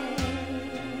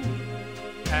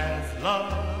as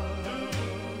love.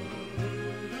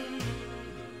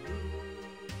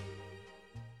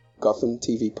 Gotham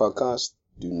TV Podcast.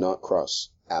 Do not cross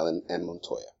Alan and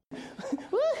Montoya.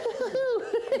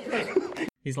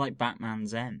 He's like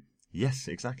Batman's M. Yes,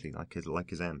 exactly, like his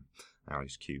M.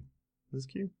 He's Q. Is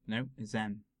Q? No, his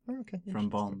M. Oh, okay. From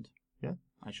Bond. Yeah.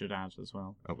 I should add as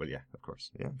well. Oh, well, yeah, of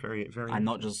course. Yeah, very, very... I'm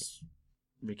not just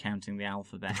recounting the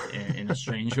alphabet in a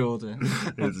strange order.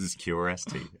 This is Q or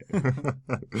ST. I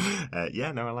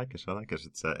like it.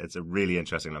 It's a really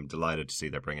interesting... I'm delighted to see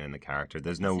they're bringing in the character.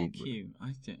 There's no... Is it Q?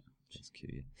 I think. It's Q,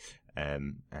 yeah.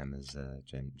 M is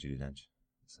Judi Dench.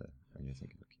 So you're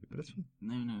thinking of Q, but it's fine.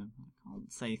 No, I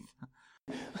can't say that.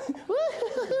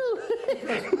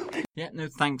 Yeah, no,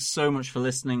 thanks so much for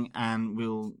listening, and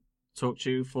we'll talk to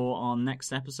you for our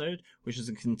next episode, which is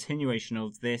a continuation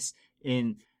of this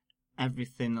in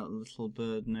Everything That Little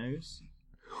Bird Knows.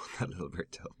 That little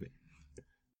bird told me.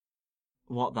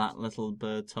 What that little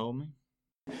bird told me.